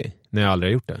 40? När jag aldrig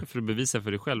har gjort det. För att bevisa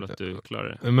för dig själv att du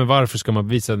klarar det. Men varför ska man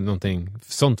bevisa någonting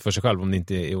sånt för sig själv om det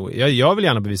inte är... Jag vill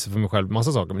gärna bevisa för mig själv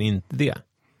massa saker, men inte det.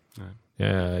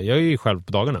 Jag är ju själv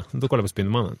på dagarna. Då kollar jag på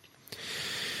Spindelmannen.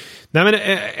 Nej, men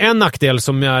en nackdel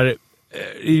som är...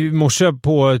 I morse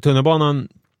på tunnelbanan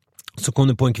så kom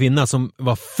det på en kvinna som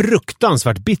var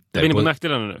fruktansvärt bitter. Jag är inne på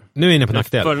nackdelarna nu. Nu är jag inne på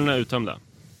nackdelar. Fördelarna är uttömda.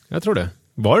 Jag tror det.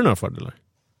 Var det några fördelar?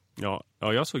 Ja,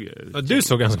 jag såg... Ja, du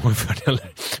såg ganska många fördelar.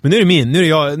 Men nu är det min. Nu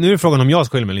är det frågan om jag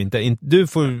ska skilja mig eller inte. Du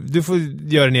får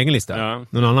göra en egen lista.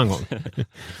 Någon annan gång.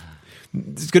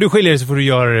 Ska du skilja dig så får du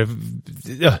göra det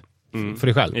för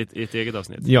dig själv. I ett eget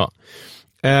avsnitt. Ja.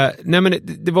 Nej, men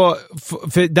det var,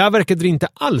 för där verkade det inte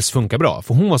alls funka bra,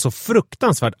 för hon var så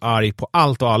fruktansvärt arg på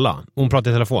allt och alla. Hon pratade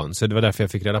i telefon, så det var därför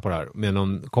jag fick reda på det här med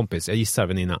någon kompis, jag gissar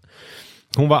väninna.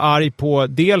 Hon var arg på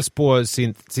dels på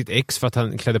sitt ex för att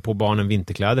han klädde på barnen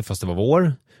vinterkläder fast det var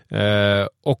vår.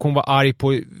 Och hon var arg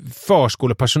på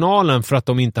förskolepersonalen för att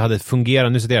de inte hade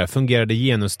fungerade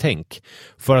genustänk.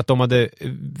 För att de hade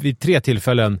vid 3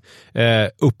 tillfällen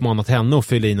uppmanat henne att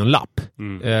fylla in någon lapp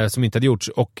som inte hade gjorts.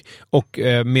 Och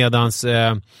medans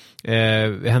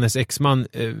hennes exman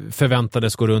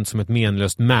förväntades gå runt som ett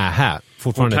menlöst mähä.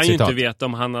 Fortfarande hon kan ju citat. inte veta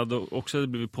om han hade också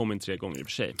blivit påminn 3 gånger i och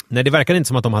för sig. Nej, det verkar inte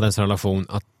som att de hade en sån relation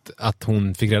att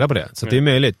hon fick reda på det. Så det är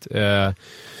möjligt.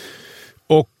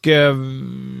 Och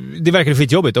det verkar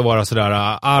skitjobbigt att vara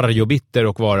sådär arg och bitter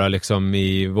och vara liksom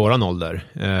i våran ålder.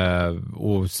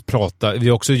 Och prata. Det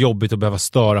är också jobbigt att behöva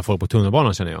störa folk på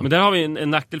tunnelbanan, känner jag. Men där har vi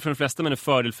en nackdel för de flesta, men en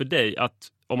fördel för dig. Att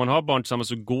om man har barn tillsammans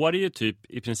så går det ju typ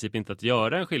i princip inte att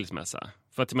göra en skilsmässa.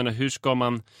 För att jag menar, hur ska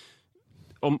man...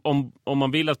 Om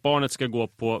man vill att barnet ska gå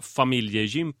på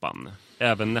familjegympan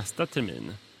även nästa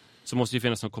termin, så måste det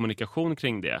finnas någon kommunikation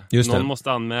kring det. Någon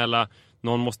måste anmäla,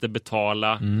 någon måste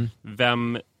betala.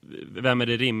 Vem är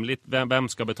det rimligt? Vem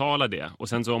ska betala det? Och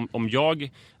sen så om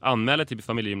jag anmäler till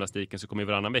familjegymnastiken så kommer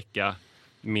varannan vecka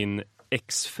min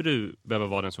exfru behöver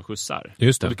vara den som skjutsar.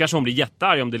 Just det. Och då kanske hon blir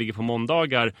jättearg om det ligger på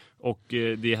måndagar och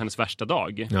det är hennes värsta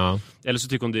dag. Ja. Eller så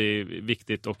tycker hon det är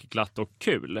viktigt och glatt och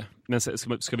kul. Men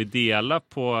ska vi dela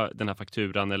på den här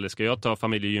fakturan, eller ska jag ta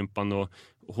familjegympan och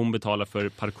hon betalar för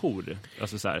parkour?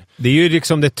 Alltså så här. Det är ju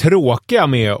liksom det tråkiga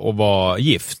med att vara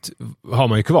gift, har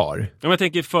man ju kvar. Ja, men jag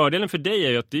tänker fördelen för dig är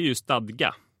ju att det är ju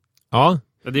stadga. Ja.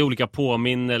 Det är olika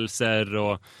påminnelser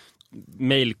och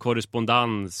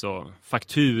mailkorrespondens och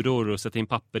fakturor och sätta in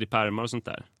papper i pärmar och sånt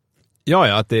där.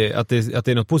 Ja, att det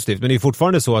är något positivt. Men det är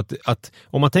fortfarande så att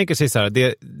om man tänker sig så här,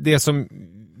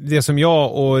 det som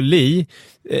jag och Li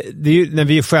det är ju när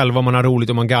vi är själva, om man har roligt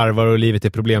och man garvar och livet är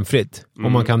problemfritt.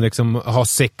 Och man kan liksom ha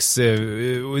sex,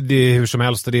 det är hur som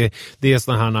helst, och det är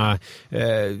såna här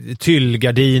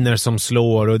tyllgardiner som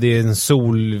slår, och det är en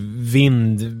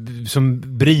solvind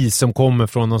som bris som kommer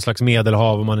från någon slags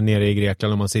medelhav, om man är nere i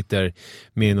Grekland och man sitter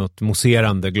med något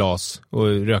mousserande glas och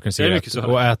röker en cigarett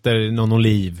och äter någon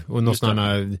oliv och någon sån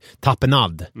här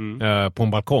tapenad på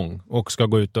en balkong och ska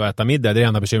gå ut och äta middag. Det är det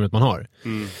enda bekymret man har.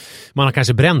 Man har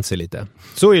kanske bränt sig lite.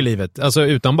 Så är livet, alltså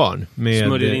utan barn.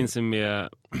 Smörjer in sig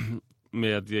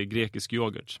med grekisk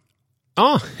yoghurt.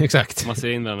 Ja, exakt. Man ser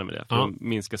in varandra med det för att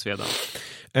minska svedan.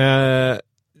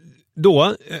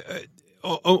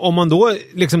 Om man då,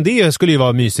 liksom det skulle ju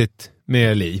vara mysigt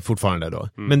med Li fortfarande då.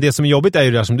 Men det som är jobbigt är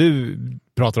ju det som du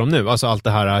pratar om nu. Alltså allt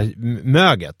det här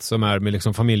möget som är med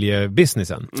liksom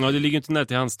familjebusinessen. Ja, det ligger inte nära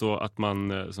till hands då att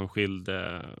man som skild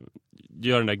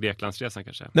gör den där Greklandsresan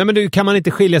kanske. Nej, men kan man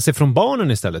inte skilja sig från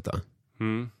barnen istället då?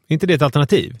 Inte det ett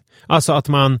alternativ? Alltså att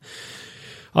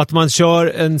man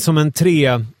kör som en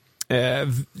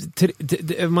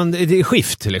det är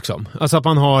skift liksom. Alltså att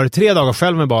man har 3 dagar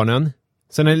själv med barnen.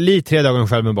 Sen är Li 3 dagar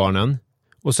själv med barnen.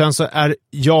 Och sen så är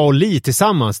jag och Li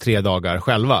tillsammans 3 dagar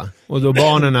själva. Och då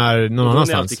barnen är någon annanstans.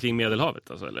 De är alltid kring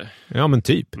Medelhavet alltså, eller? Ja, men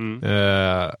typ.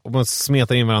 Och man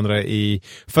smetar in varandra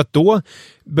för att då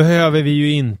behöver vi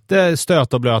ju inte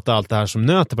stöta och blöta allt det här som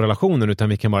nöter på relationen, utan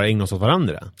vi kan bara ägna oss åt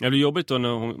varandra. Det blir jobbigt då när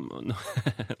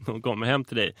hon kommer hem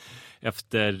till dig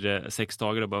efter 6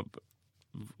 dagar och bara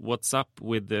what's up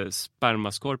with the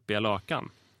spermaskorpia lakan?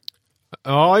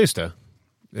 Ja, just det.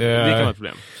 Det kan vara ett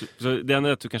problem. Så det enda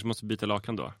är att du kanske måste byta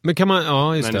lakan då. Men kan man,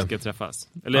 ja just när det. När ni ska träffas.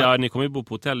 Eller ni kommer ju bo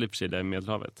på hotell i och för sig där i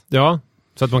Medelhavet. Ja.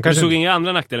 Så att man kanske... Du såg inga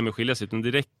andra nackdelar med att skilja sig, utan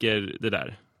det räcker det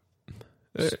där.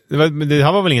 Det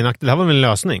här var väl ingen nackdel, det här var väl en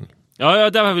lösning? Ja,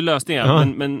 där har vi lösningar. Ja.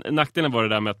 Men nackdelen var det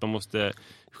där med att man måste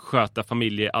sköta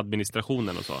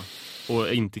familjeadministrationen och så.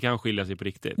 Och inte kan skilja sig på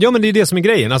riktigt. Ja, men det är det som är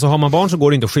grejen. Alltså har man barn så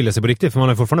går det inte att skilja sig på riktigt, för man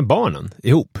har fortfarande barnen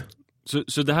ihop.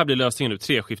 Så det här blir lösningen nu,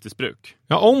 3-skiftesbruk.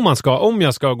 Ja, om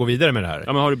jag ska gå vidare med det här.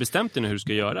 Ja, men har du bestämt dig nu hur du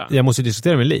ska göra? Jag måste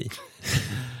diskutera med Li.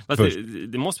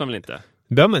 Det måste man väl inte?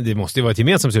 Ja, men det måste ju vara ett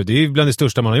gemensamt beslut. Det är ju bland det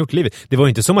största man har gjort i livet. Det var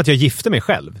inte som att jag gifte mig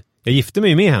själv. Jag gifte mig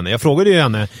ju med henne. Jag frågade ju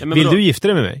henne, vill du gifta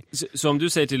dig med mig? Så om du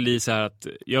säger till Li så här att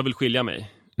jag vill skilja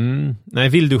mig. Nej,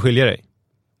 vill du skilja dig?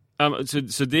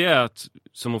 Så det är att,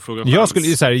 som att fråga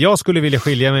jag skulle vilja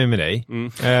skilja mig med dig.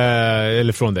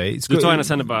 Eller från dig. Du tar henne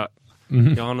sen och bara...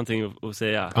 Jag har någonting att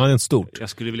säga. Ja, det är stort. Jag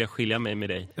skulle vilja skilja mig med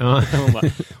dig. Ja. Hon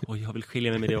bara, jag vill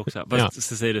skilja mig med dig också. Fast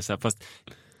så säger du så här, fast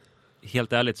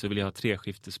helt ärligt så vill jag ha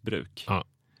 3-skiftesbruk. Ja.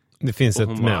 Det finns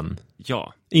ett men.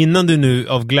 Ja. Innan du nu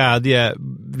av glädje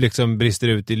liksom brister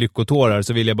ut i lyckotårar,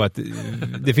 så vill jag bara att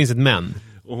det finns ett men.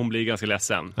 Och hon blir ganska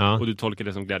ledsen. Ja. Och du tolkar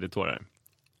det som glädjetårar.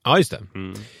 Ja, just det.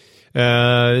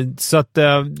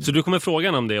 Så du kommer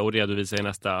fråga om det och redovisa i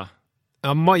nästa...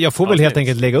 Ja, jag får väl helt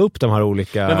enkelt lägga upp de här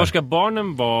olika... Men var ska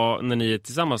barnen vara när ni är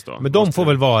tillsammans då? Men de får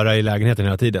väl vara i lägenheten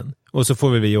hela tiden. Och så får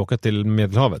vi åka till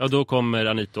Medelhavet. Ja, då kommer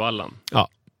Anita och Allan. Ja.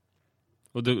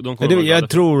 Och de kommer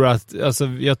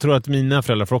jag tror att mina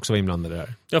föräldrar får också vara inblandade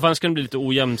där. Ja, för annars kan det bli lite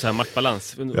ojämn så här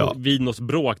maktbalans. Ja. Vid något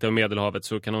bråk där i Medelhavet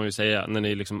så kan de ju säga, när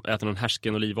ni liksom äter någon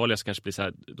härsken olivolja så kanske det blir så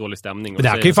här dålig stämning. Men det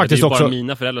här kan ju faktiskt också... bara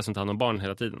mina föräldrar som tar hand om barn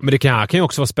hela tiden. Men det kan ju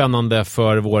också vara spännande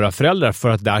för våra föräldrar, för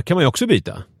att där kan man ju också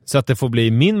byta. Så att det får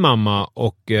bli min mamma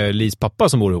och Lis pappa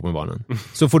som bor ihop med barnen.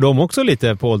 Så får de också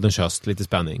lite på ålderns höst, lite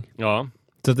spänning. Ja.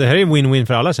 Så det här är en win-win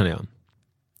för alla, känner jag.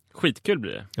 Skitkul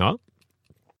blir det. Ja.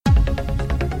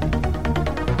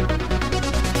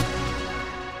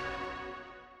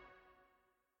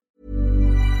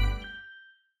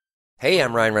 Hey,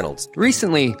 I'm Ryan Reynolds.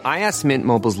 Recently, I asked Mint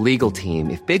Mobile's legal team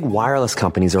if big wireless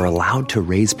companies are allowed to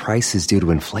raise prices due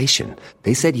to inflation.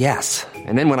 They said yes.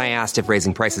 And then when I asked if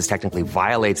raising prices technically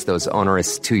violates those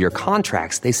onerous 2-year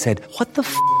contracts, they said, "What the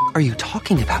f*** are you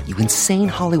talking about, you insane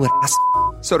Hollywood ass?"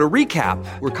 So to recap,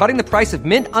 we're cutting the price of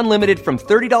Mint Unlimited from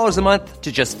 $30 a month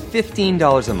to just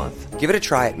 $15 a month. Give it a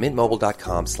try at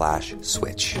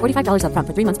mintmobile.com/switch. $45 up front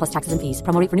for 3 months plus taxes and fees.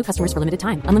 Promo rate for new customers for limited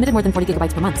time. Unlimited more than 40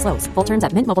 gigabytes per month. Slows full terms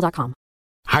at mintmobile.com.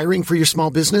 Hiring for your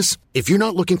small business? If you're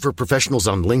not looking for professionals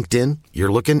on LinkedIn,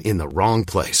 you're looking in the wrong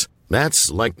place. That's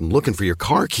like looking for your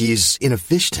car keys in a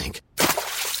fish tank.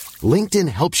 LinkedIn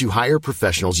helps you hire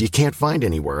professionals you can't find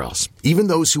anywhere else, even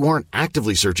those who aren't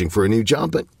actively searching for a new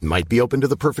job but might be open to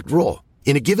the perfect role.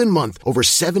 In a given month, over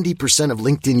 70% of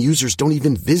LinkedIn users don't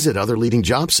even visit other leading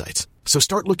job sites. So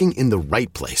start looking in the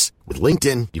right place. With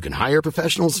LinkedIn, you can hire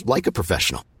professionals like a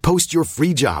professional. Post your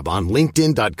free job on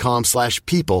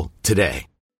linkedin.com/people today.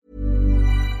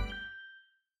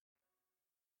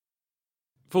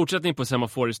 Fortsättning på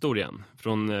semaforhistorien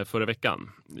från förra veckan.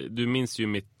 Du minns ju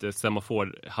mitt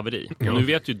semaforhaveri. Ja. Nu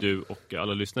vet ju du och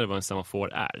alla lyssnare vad en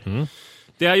semafor är. Mm.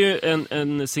 Det är ju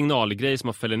en signalgrej som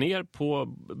man fäller ner på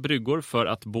bryggor för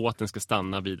att båten ska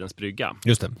stanna vid ens brygga.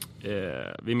 Just det.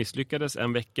 Vi misslyckades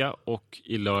en vecka och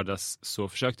i lördags så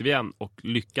försökte vi igen och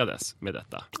lyckades med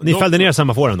detta. Ni fällde ner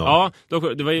semaforen då? Ja,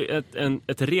 det var ju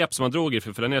ett rep som man drog i för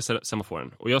att fälla ner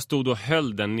semaforen. Och jag stod och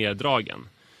höll den neddragen.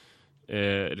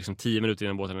 Liksom 10 minuter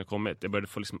innan båten hade kommit. Jag började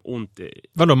få liksom ont i...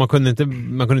 Vadå, man kunde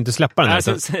inte släppa den?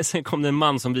 Nej, sen kom det en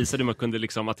man som visade hur man kunde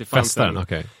liksom, att det fanns en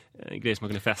grej som man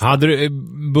kunde fästa. Hade du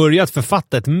börjat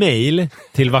författa ett mejl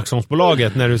till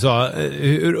Vaxholmsbolaget när du sa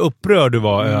hur upprörd du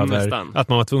var över att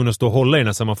man var tvungen att stå och hålla i den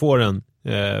här semaforen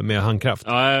med handkraft?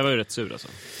 Ja, jag var ju rätt sur alltså.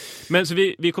 Men så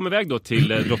vi kom iväg då till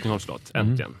Drottningholms slott,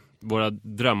 äntligen. Våra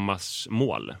drömmars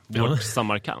mål, vårt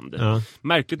Samarkand. Ja.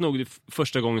 Märkligt nog, det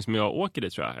första gången som jag åker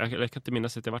dit, tror jag. Jag kan inte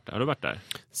minnas att jag varit där. Har du varit där?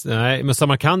 Nej, men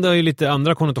Samarkand har ju lite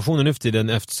andra konnotationer nu för tiden,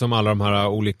 eftersom alla de här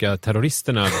olika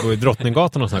terroristerna på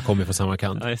Drottninggatan och sådana kommer från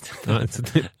Samarkand. Ja, just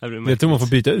det. Jag tror man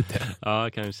får byta ut det. Ja,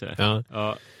 kanske.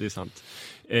 Ja, det är sant.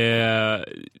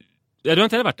 Du har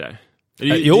inte heller varit där?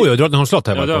 Jo, Drottningholms slott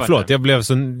har jag varit på. Förlåt, jag blev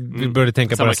så började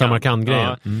tänka på Samarkand-grejen.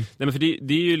 Ja. Nej, men för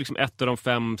det är ju liksom ett av de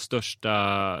 5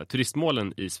 största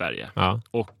turistmålen i Sverige. Ja.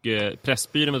 Och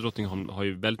Pressbyrån med Drottningholm har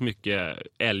ju väldigt mycket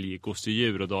älg,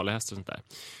 gosedjur och dalahästar och sånt där.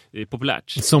 Det är populärt.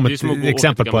 Som ett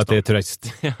exempel på att det är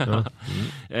turist.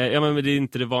 Ja, men det är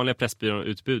inte det vanliga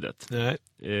Pressbyrån-utbudet. Nej.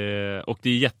 Och det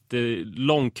är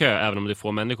jättelång kö även om det är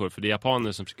få människor. För det är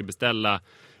japaner som försöker beställa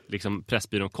liksom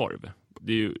Pressbyrån-korv.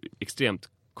 Det är ju extremt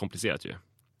komplicerat ju.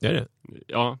 Är det?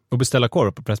 Ja. Och beställa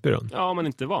korv på Pressbyrån? Ja, man är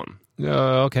inte van.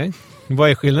 Ja, okej. Vad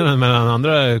är skillnaden mellan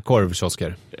andra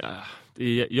korvkiosker? Ja,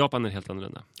 i Japan är det helt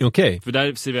annorlunda. Okej. För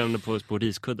där serverar de på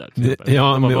riskuddar.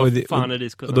 Ja, men vad fan är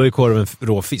riskuddar? Och då är korven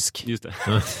rå fisk. Just det.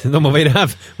 De bara, vad är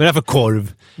det här för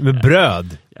korv? Med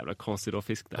bröd? Jävla konstig rå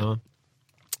fisk där.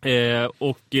 Ja.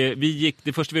 Och vi gick,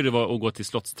 det första vi gjorde var att gå till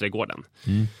Slottsträdgården.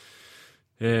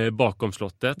 Bakom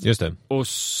slottet. Just det. Och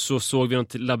så såg vi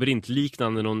något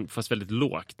labyrintliknande, fast väldigt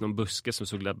lågt, någon buske som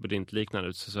såg labyrintliknande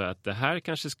ut. Så sa jag att det här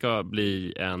kanske ska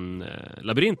bli en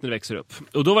labyrint när det växer upp.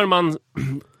 Och då var det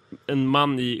en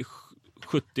man i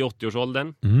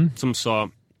 70-80-årsåldern som sa,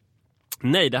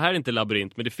 nej, det här är inte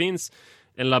labyrint, men det finns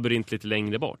en labyrint lite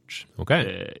längre bort.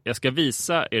 Okay. Jag ska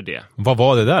visa er det. Vad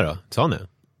var det där då? Sa ni?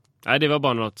 Nej, det var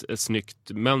bara ett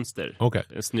snyggt mönster. Okay.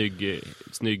 En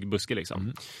snygg buske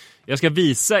liksom. Jag ska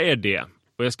visa er det.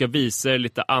 Och jag ska visa er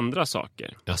lite andra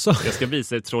saker. Jaså? Jag ska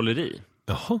visa er trolleri.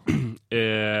 Jaha.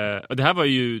 Och det här var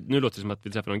ju, nu låter det som att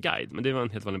vi träffade någon guide, men det var en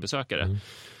helt vanlig besökare.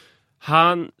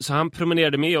 Han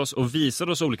promenerade med oss och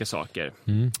visade oss olika saker.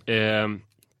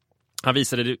 Han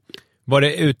visade det. Var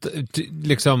det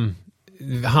liksom,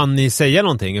 hann ni säga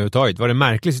någonting överhuvudtaget? Var det en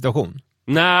märklig situation?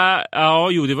 Nej,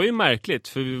 det var ju märkligt.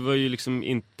 För vi var ju liksom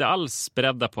inte alls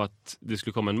beredda på att det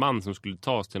skulle komma en man som skulle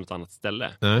ta oss till något annat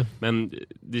ställe. Nej. Men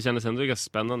det kändes ändå ganska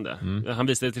spännande. Han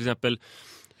visade till exempel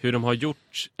hur de har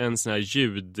gjort en sån här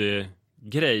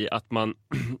ljudgrej. Att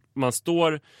man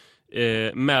står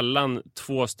mellan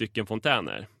 2 stycken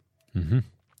fontäner.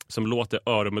 Som låter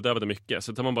öronbedövande mycket.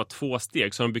 Så tar man bara 2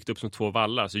 steg så har de byggt upp som 2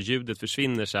 vallar. Så ljudet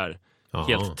försvinner så här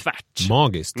helt tvärt.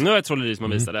 Magiskt. Nu är det trolleri som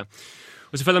man visade.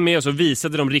 Och så följde de med oss och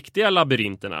visade de riktiga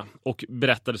labyrinterna och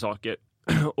berättade saker.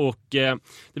 Och det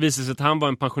visade sig att han var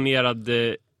en pensionerad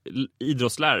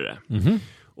idrottslärare.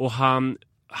 Och han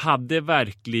hade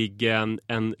verkligen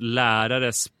en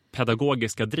lärares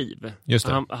pedagogiska driv. Just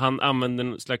det. Han använde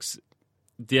en slags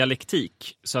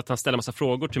dialektik så att han ställde massa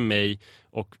frågor till mig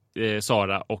och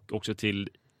Sara och också till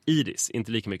Iris,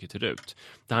 inte lika mycket till Rut.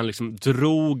 Där han liksom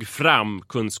drog fram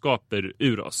kunskaper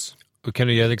ur oss. Och kan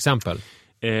du ge ett exempel?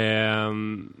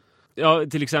 Ja,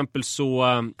 till exempel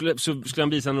så skulle han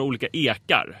visa några olika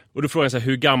ekar. Och då frågade jag så här,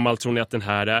 hur gammal tror ni att den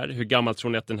här är? Hur gammal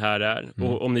tror ni att den här är?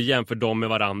 Och om ni jämför dem med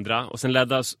varandra. Och sen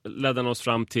ledde han oss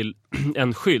fram till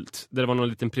en skylt. Där det var någon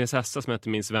liten prinsessa som jag inte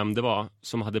minns vem det var.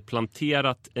 Som hade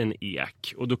planterat en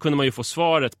ek. Och då kunde man ju få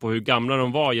svaret på hur gamla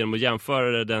de var genom att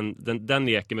jämföra den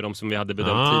eken med de som vi hade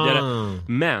bedömt tidigare.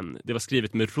 Men det var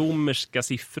skrivet med romerska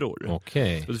siffror.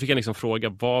 Okay. Och då fick jag liksom fråga,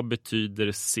 vad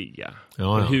betyder C?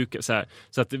 Ja. Hur,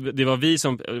 så att det var vi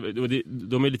som...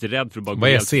 De är lite rädda för att bara gå. Vad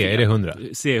är C? Är det 100?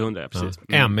 C är 100, ja, precis.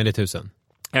 M är det 1000?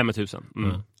 M är 1000.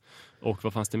 Och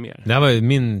vad fanns det mer? Det här var ju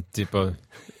min typ av...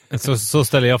 Så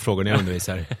ställer jag frågor när jag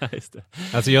undervisar. Just det.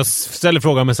 Alltså jag ställer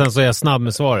frågan men sen så är jag snabb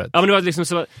med svaret. Ja, men det var liksom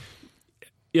så...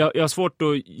 Jag har svårt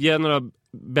att ge några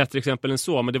bättre exempel än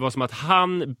så, men det var som att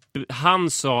han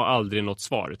sa aldrig något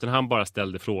svar, utan han bara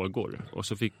ställde frågor. Och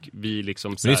så fick vi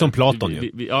liksom... Det är som Platon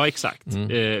ju. Ja, exakt.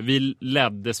 Vi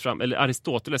leddes fram, eller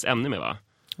Aristoteles ännu mer, va?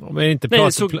 Men är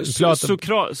inte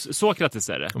Sokrates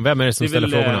är det. Vem är det som ställer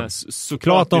frågorna?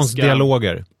 Platons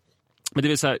dialoger. Men det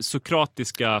vill säga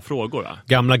sokratiska frågor, va?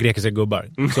 Gamla grekiska gubbar.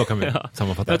 Så kan vi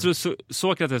sammanfatta. Jag tror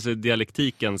Sokrates är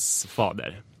dialektikens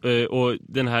fader. Och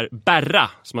den här Berra,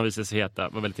 som han visade sig heta,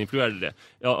 var väldigt influerad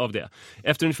av det.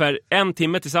 Efter ungefär 1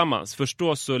 timme tillsammans, först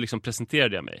då så liksom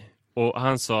presenterade jag mig. Och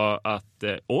han sa att,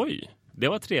 oj, det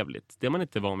var trevligt. Det är man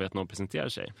inte van vid att någon presenterar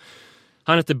sig.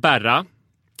 Han heter Berra,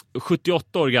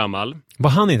 78 år gammal. Var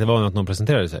han inte van vid att någon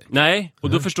presenterade sig? Nej, och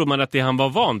då förstod man att det han var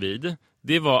van vid,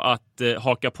 det var att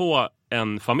haka på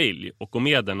en familj och gå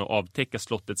med den och avtäcka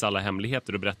slottets alla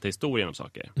hemligheter och berätta historien om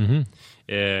saker.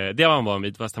 Det var han van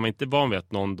vid, fast han var inte van vid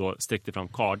att någon då sträckte fram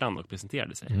kardan och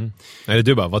presenterade sig. Eller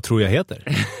du bara, vad tror jag heter?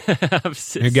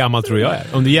 Hur gammal tror jag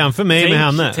är? Om du jämför mig med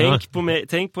henne.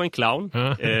 Tänk på en clown.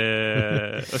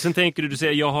 Och sen tänker du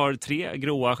säger, jag har 3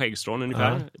 gråa skäggstrån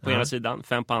ungefär på ena sidan,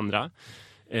 5 på andra.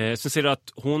 Så ser du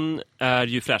att hon är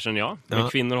ju fräschare än jag. Men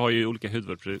kvinnor har ju olika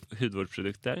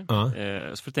hudvårdsprodukter.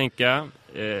 Så får du tänka...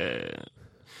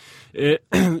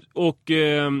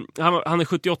 han är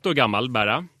 78 år gammal,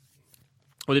 Berra.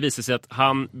 Och det visar sig att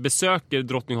han besöker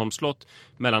Drottningholms slott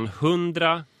mellan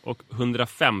 100 och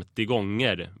 150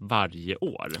 gånger varje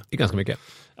år. Det är ganska mycket.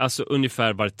 Alltså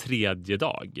ungefär var 3:e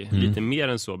dag. Lite mer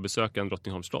än så besöker han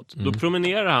Drottningholms slott. Då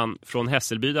promenerar han från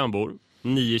Hässelby där han bor,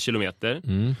 9 kilometer.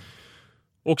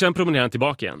 Och sen promenerar han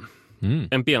tillbaka igen.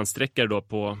 En bensträckare då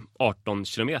på 18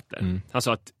 kilometer. Han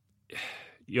sa att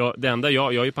jag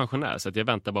är ju pensionär, så att jag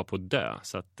väntar bara på att dö.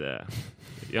 Så att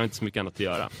jag har inte så mycket annat att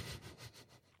göra.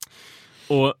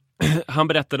 Och han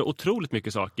berättade otroligt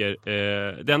mycket saker.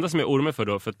 Det enda som jag oroar mig för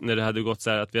då, för att när det hade gått så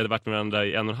här att vi hade varit med varandra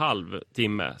i 1,5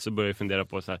 timme, så började jag fundera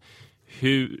på så här,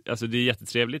 alltså det är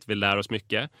jättetrevligt, vi lär oss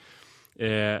mycket.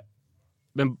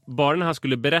 Men bara när han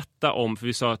skulle berätta om, för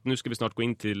vi sa att nu ska vi snart gå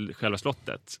in till själva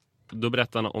slottet, då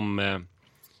berättade han om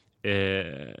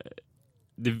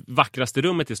det vackraste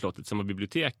rummet i slottet som var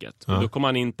biblioteket. Och då kom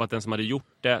han in på att den som hade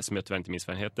gjort det, som jag tyvärr inte minns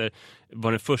vad han heter,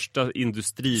 var den första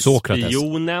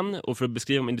industrispionen. Och för att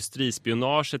beskriva om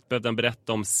industrispionaget behövde han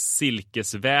berätta om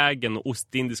Silkesvägen och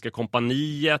Ostindiska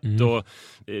kompaniet. Och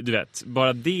du vet,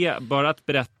 bara att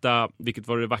berätta vilket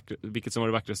som var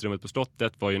det vackraste rummet på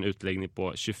slottet var ju en utläggning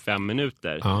på 25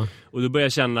 minuter. Och då började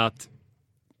jag känna att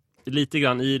lite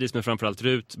grann Iris, men framförallt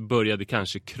Rut, började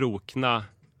kanske krokna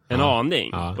en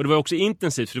aning. Och det var också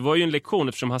intensivt, för det var ju en lektion,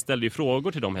 eftersom han ställde ju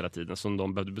frågor till dem hela tiden som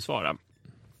de behövde besvara.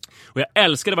 Och jag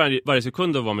älskade varje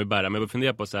sekund att vara med Berra, men jag började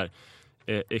fundera på så här,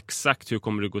 exakt hur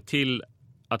kommer det gå till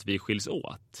att vi skiljs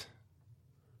åt?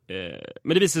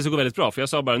 Men det visade sig gå väldigt bra, för jag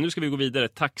sa bara, nu ska vi gå vidare.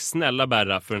 Tack snälla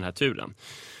Berra för den här turen.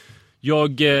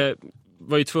 Jag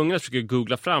var ju tvungen att försöka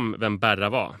googla fram vem Berra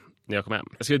var när jag kom hem.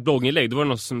 Jag skrev ett blogginlägg, då var det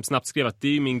någon som snabbt skrev att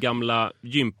det är min gamla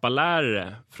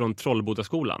gympalärare från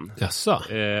Trollbodaskolan. Jaså?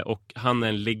 Och han är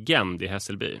en legend i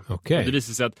Hässelby. Okay. Det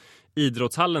visade sig att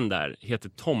idrottshallen där heter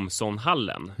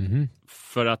Thomsonhallen.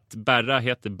 För att Berra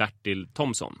heter Bertil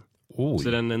Thomson.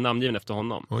 Så den är namngiven efter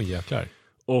honom. Jäklar.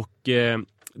 Och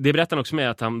det berättar också med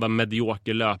att han var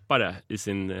medioker löpare i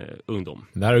sin ungdom.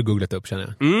 Det här har du googlat upp,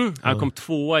 känner jag. Han kom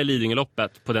 2 i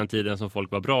Lidingöloppet på den tiden som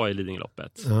folk var bra i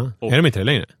Lidingöloppet. Är de inte det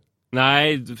längre?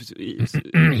 Nej,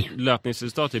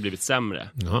 löpningsresultatet har blivit sämre.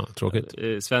 Jaha, tråkigt.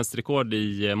 Svenskt rekord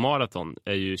i maraton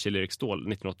är ju Kjell-Erik Ståhl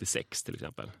 1986 till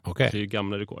exempel. Okay. Det är ju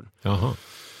gamla rekord. Jaha.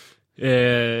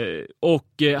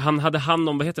 Och han hade hand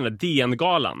om, vad heter den där,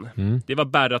 DN-galan. Det var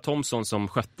Berra Thomson som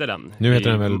skötte den. Nu heter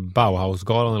den väl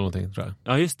Bauhaus-galan eller någonting, tror jag.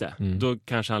 Ja, just det. Då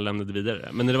kanske han lämnade vidare.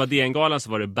 Men när det var DN-galan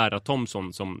så var det Berra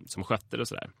Thomson som skötte det och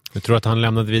sådär. Jag tror att han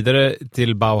lämnade vidare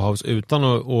till Bauhaus utan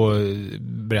att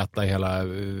berätta hela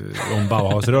om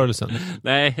Bauhaus-rörelsen.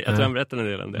 Nej, jag tror han berättade en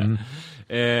del om det.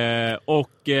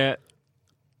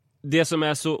 Det som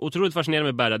är så otroligt fascinerande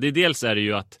med Berra, det dels är det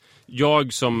ju att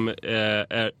jag som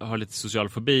har lite social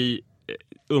fobi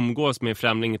umgås med en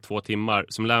främling i 2 timmar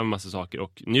som lär mig massa saker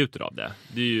och njuter av det.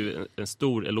 Det är ju en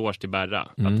stor eloge till Berra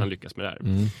att han lyckas med det här.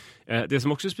 Det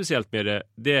som också är speciellt med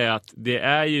det är att det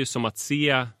är ju som att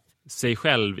se sig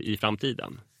själv i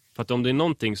framtiden. För att om det är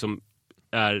någonting som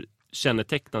är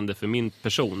kännetecknande för min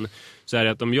person, så är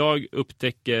det att om jag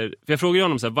upptäcker, för jag frågar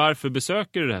honom så här, varför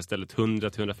besöker du det här stället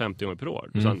 100-150 gånger per år?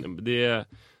 Så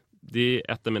det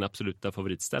är ett av mina absoluta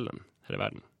favoritställen här i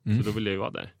världen. Så då vill jag ju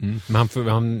vara där. Men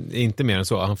han är inte mer än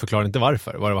så. Han förklarar inte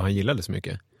varför. Vad det var han gillade så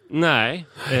mycket. Nej.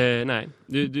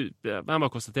 Han bara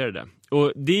konstaterade det.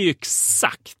 Och det är ju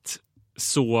exakt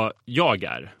så jag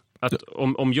är. Att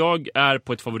om jag är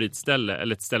på ett favoritställe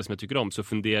eller ett ställe som jag tycker om, så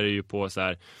funderar jag ju på så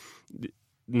här: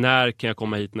 när kan jag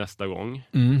komma hit nästa gång?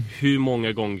 Hur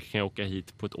många gånger kan jag åka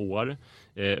hit på ett år?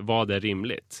 Vad är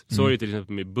rimligt? Så är det till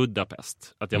exempel med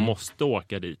Budapest, att jag måste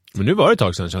åka dit. Men nu var det ett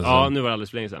tag sedan, känns det Ja, som. nu var det alldeles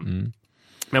för länge sedan.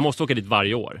 Men jag måste åka dit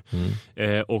varje år.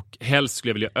 Och helst skulle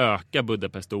jag vilja öka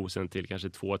Budapest-dosen till kanske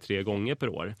 2-3 gånger per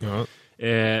år. Ja.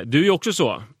 Du är ju också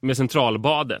så med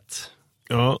Centralbadet.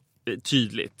 Ja.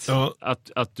 Tydligt. Ja.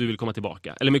 Att du vill komma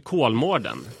tillbaka. Eller med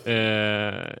Kolmården,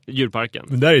 djurparken.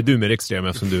 Men där är du mer extrem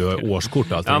eftersom du har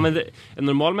årskort och allting. Ja, men en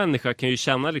normal människa kan ju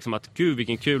känna liksom att gud,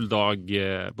 vilken kul dag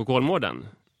på Kolmården.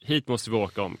 Hit måste vi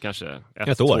åka om kanske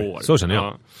 1-2 år. Så känner jag.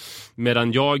 Ja.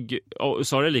 Medan jag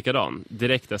sa det likadan.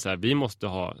 Direkt är så här, vi måste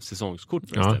ha säsongskort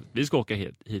för istället. Vi ska åka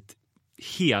hit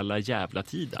hela jävla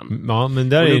tiden. Ja, men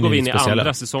där och nu är går vi in speciella. i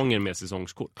andra säsonger med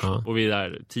säsongskort. Ja. Och vi är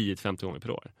där 10-15 gånger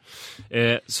per år.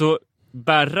 Så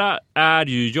Berra är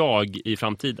ju jag i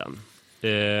framtiden.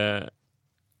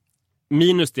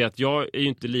 Minus det att jag är ju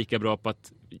inte lika bra på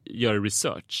att göra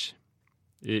research.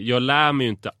 Jag lär mig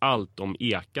ju inte allt om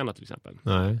ekarna till exempel.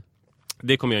 Nej.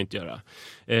 Det kommer jag inte göra.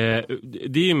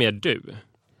 Det är ju mer du.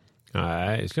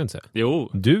 Nej, det skulle jag inte säga. Jo.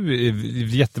 Du är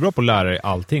jättebra på att lära dig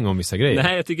allting om vissa grejer.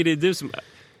 Nej, jag tycker det är du som...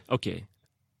 Okej.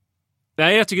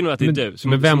 Nej, jag tycker nog att det är du.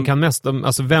 Men vem kan mest...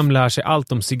 Alltså, vem lär sig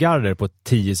allt om cigarrer på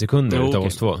 10 sekunder utav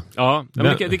oss två? Ja,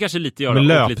 men det kanske lite gör. Men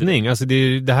löpning, alltså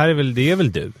det här är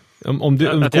väl du? Om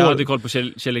jag hade koll på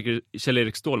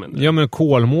Kjell-Erik Ståhl, men ja, men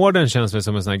Kolmården känns väl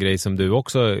som en sån här grej som du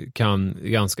också kan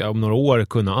ganska om några år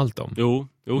kunna allt om. Jo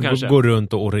kanske. Gå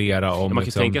runt och orera om. Ja, man kan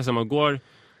liksom. tänka sig att man går...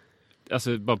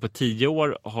 Alltså bara på 10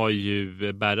 år har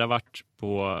ju Berra varit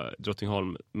på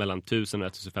Drottningholm mellan 1000 och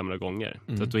 1500 gånger.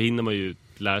 Så att då hinner man ju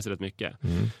lära sig rätt mycket.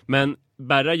 Men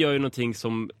Berra gör ju någonting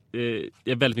som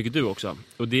är väldigt mycket du också.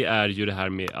 Och det är ju det här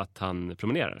med att han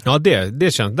promenerar. Ja,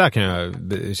 det känns, där kan jag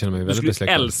känna mig väldigt besläktad. Du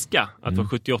skulle älska att vara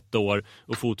 78 år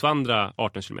och fotvandra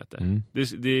 18 kilometer.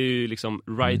 Det är ju liksom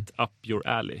right up your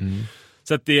alley.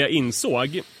 Så att det jag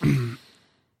insåg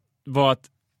var att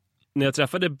när jag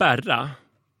träffade Berra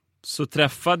så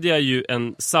träffade jag ju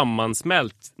en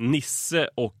sammansmält Nisse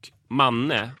och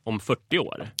Manne om 40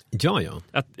 år. Ja.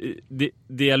 Att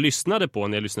det jag lyssnade på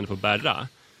när jag lyssnade på Berra,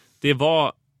 det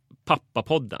var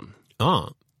Pappapodden.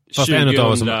 Ja.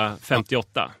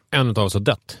 2058. En av oss har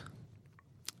dött.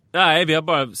 Nej, vi har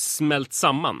bara smält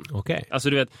samman. Okej. Alltså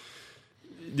du vet,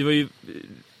 det var ju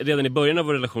redan i början av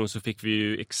vår relation så fick vi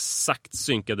ju exakt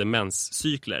synkade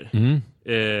menscykler.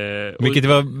 Vilket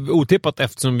var otippat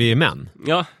eftersom vi är män.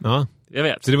 Ja, jag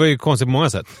vet. Så det var ju konstigt på många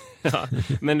sätt. Ja,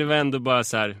 men det var ändå bara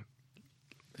så här.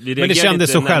 Men det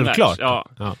kändes så självklart.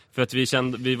 Ja, för att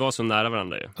vi var så nära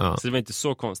varandra ju. Ja. Så det var inte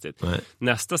så konstigt. Nej.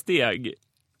 Nästa steg,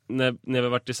 när vi har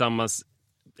varit tillsammans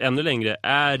ännu längre,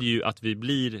 är ju att vi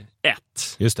blir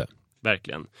ett. Just det.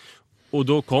 Verkligen. Och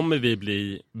då kommer vi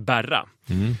bli Berra.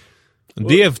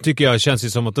 Det tycker jag känns ju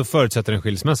som att då förutsätter en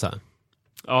skilsmässa.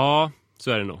 Ja,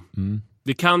 så är det nog.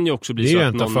 Det kan ju också bli så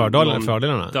att någon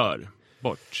dör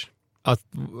bort.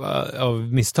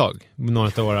 Av misstag.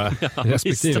 Något av våra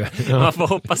respektive. Man får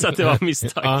hoppas att det var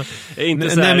misstag. Inte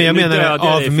så nej, här, men jag menar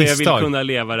av dig, misstag. för jag vill kunna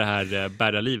leva det här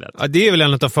Berra-livet. Ja, det är väl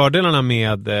en av fördelarna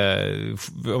med,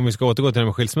 om vi ska återgå till det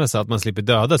med skilsmässa, att man slipper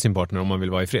döda sin partner om man vill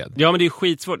vara i fred. Ja, men det är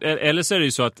skitsvårt. Eller så är det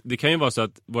ju så att det kan ju vara så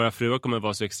att våra fruar kommer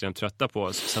vara så extremt trötta på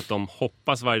oss så att de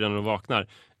hoppas varje dag när de vaknar.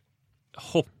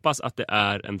 Hoppas att det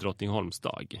är en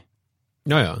Drottningholmsdag.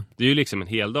 Ja. Det är ju liksom en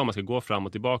hel dag man ska gå fram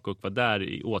och tillbaka och vara där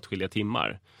i åtskilliga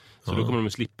timmar. Så då kommer de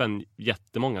att slippa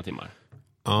jättemånga timmar.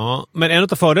 Ja, men en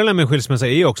av fördelarna med skilsmässa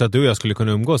är ju också att du och jag skulle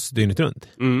kunna umgås dygnet runt.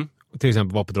 Till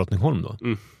exempel vara på Drottningholm då.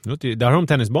 Där har de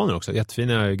tennisbanor också,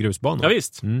 jättefina grusbanor. Ja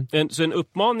visst. Så en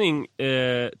uppmaning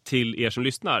till er som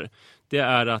lyssnar, det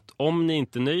är att om ni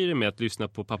inte nöjer er med att lyssna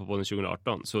på Pappapodden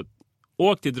 2018, så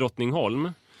åk till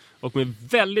Drottningholm och med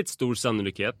väldigt stor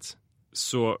sannolikhet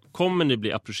så kommer ni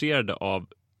bli approcherade av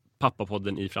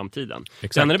Pappapodden i framtiden.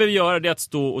 Exakt. Sen när vi gör det att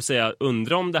stå och säga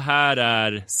undra om det här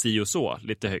är si och så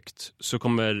lite högt, så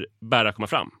kommer Berra komma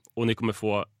fram och ni kommer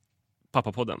få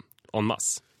Pappapodden en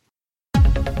masse.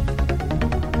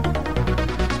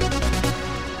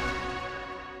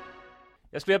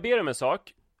 Jag skulle be er om en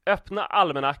sak. Öppna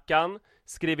almanackan,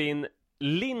 skriv in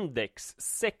Lindex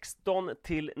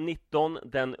 16-19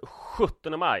 den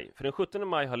 17 maj. För den 17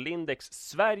 maj har Lindex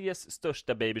Sveriges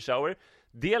största baby shower.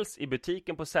 Dels i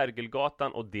butiken på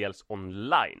Sergelgatan och dels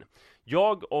online.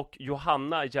 Jag och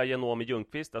Johanna Jajanomi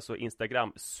Ljungqvist, alltså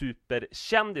Instagram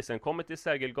superkändisen, kommer till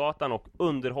Sergelgatan och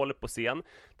underhåller på scen.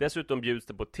 Dessutom bjuds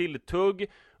det på tilltugg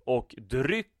och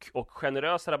dryck och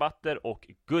generösa rabatter och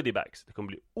goodiebags. Det kommer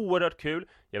bli oerhört kul.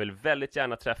 Jag vill väldigt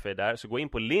gärna träffa er där, så gå in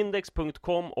på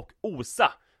lindex.com och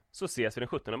osa, så ses vi den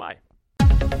 17 maj.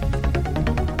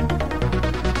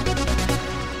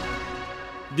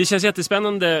 Det känns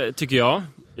jättespännande tycker jag.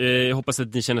 Jag hoppas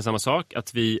att ni känner samma sak.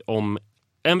 Att vi om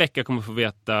en vecka kommer få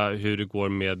veta hur det går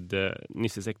med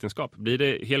Nisses äktenskap. Blir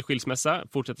det hel skilsmässa,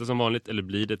 fortsätta som vanligt, eller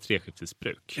blir det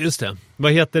treskiftesbruk? Just det.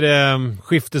 Vad heter det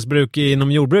skiftesbruk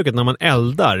inom jordbruket när man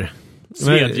eldar?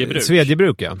 Svedjebruk.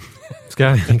 Svedjebruk, ja.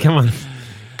 Kan man...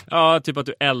 Ja, typ att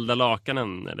du eldar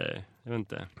lakanen eller...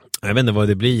 Jag vet inte vad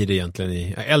det blir egentligen.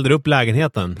 Jag eldar upp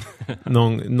lägenheten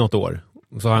något år.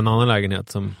 Och så har jag en annan lägenhet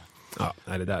som... Ja,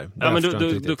 är det där. Ja,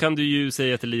 men då kan du ju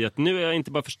säga till Li att nu har jag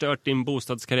inte bara förstört din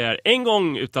bostadskarriär en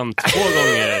gång utan 2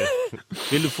 gånger.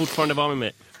 Vill du fortfarande vara med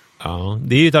mig? Ja,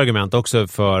 det är ju ett argument också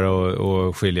för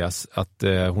att skiljas. Att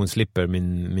hon slipper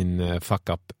min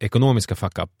fuck-up, ekonomiska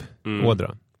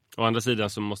fuck-up-ådra. Å andra sidan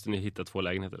så måste ni hitta 2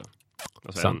 lägenheter då.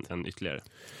 Alltså en ytterligare.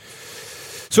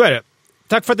 Så är det.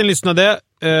 Tack för att ni lyssnade.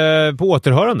 På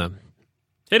återhörande.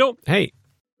 Hej då! Hej!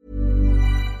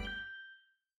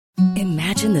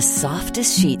 Imagine the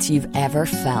softest sheets you've ever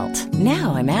felt.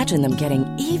 Now imagine them getting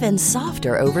even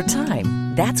softer over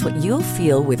time. That's what you'll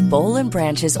feel with Boll &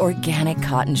 Branch's organic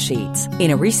cotton sheets.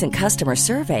 In a recent customer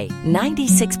survey,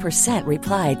 96%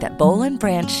 replied that Boll &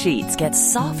 Branch sheets get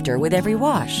softer with every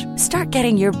wash. Start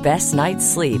getting your best night's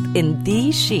sleep in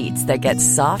these sheets that get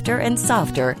softer and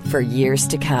softer for years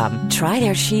to come. Try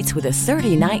their sheets with a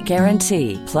 30-night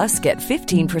guarantee. Plus, get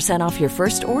 15% off your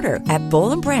first order at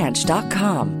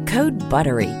bollandbranch.com. Code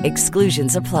BUTTERY.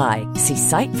 Exclusions apply. See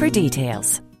site for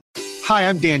details. Hi,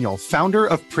 I'm Daniel, founder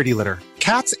of Pretty Litter.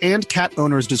 Cats and cat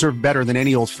owners deserve better than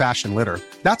any old-fashioned litter.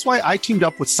 That's why I teamed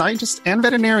up with scientists and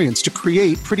veterinarians to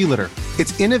create Pretty Litter.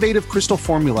 Its innovative crystal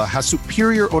formula has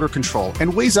superior odor control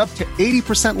and weighs up to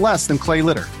 80% less than clay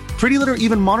litter. Pretty Litter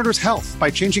even monitors health by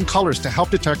changing colors to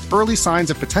help detect early signs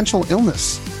of potential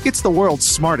illness. It's the world's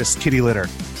smartest kitty litter.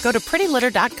 Go to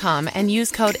prettylitter.com and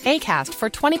use code ACAST for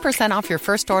 20% off your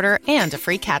first order and a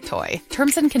free cat toy.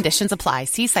 Terms and conditions apply.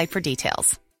 See site for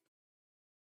details.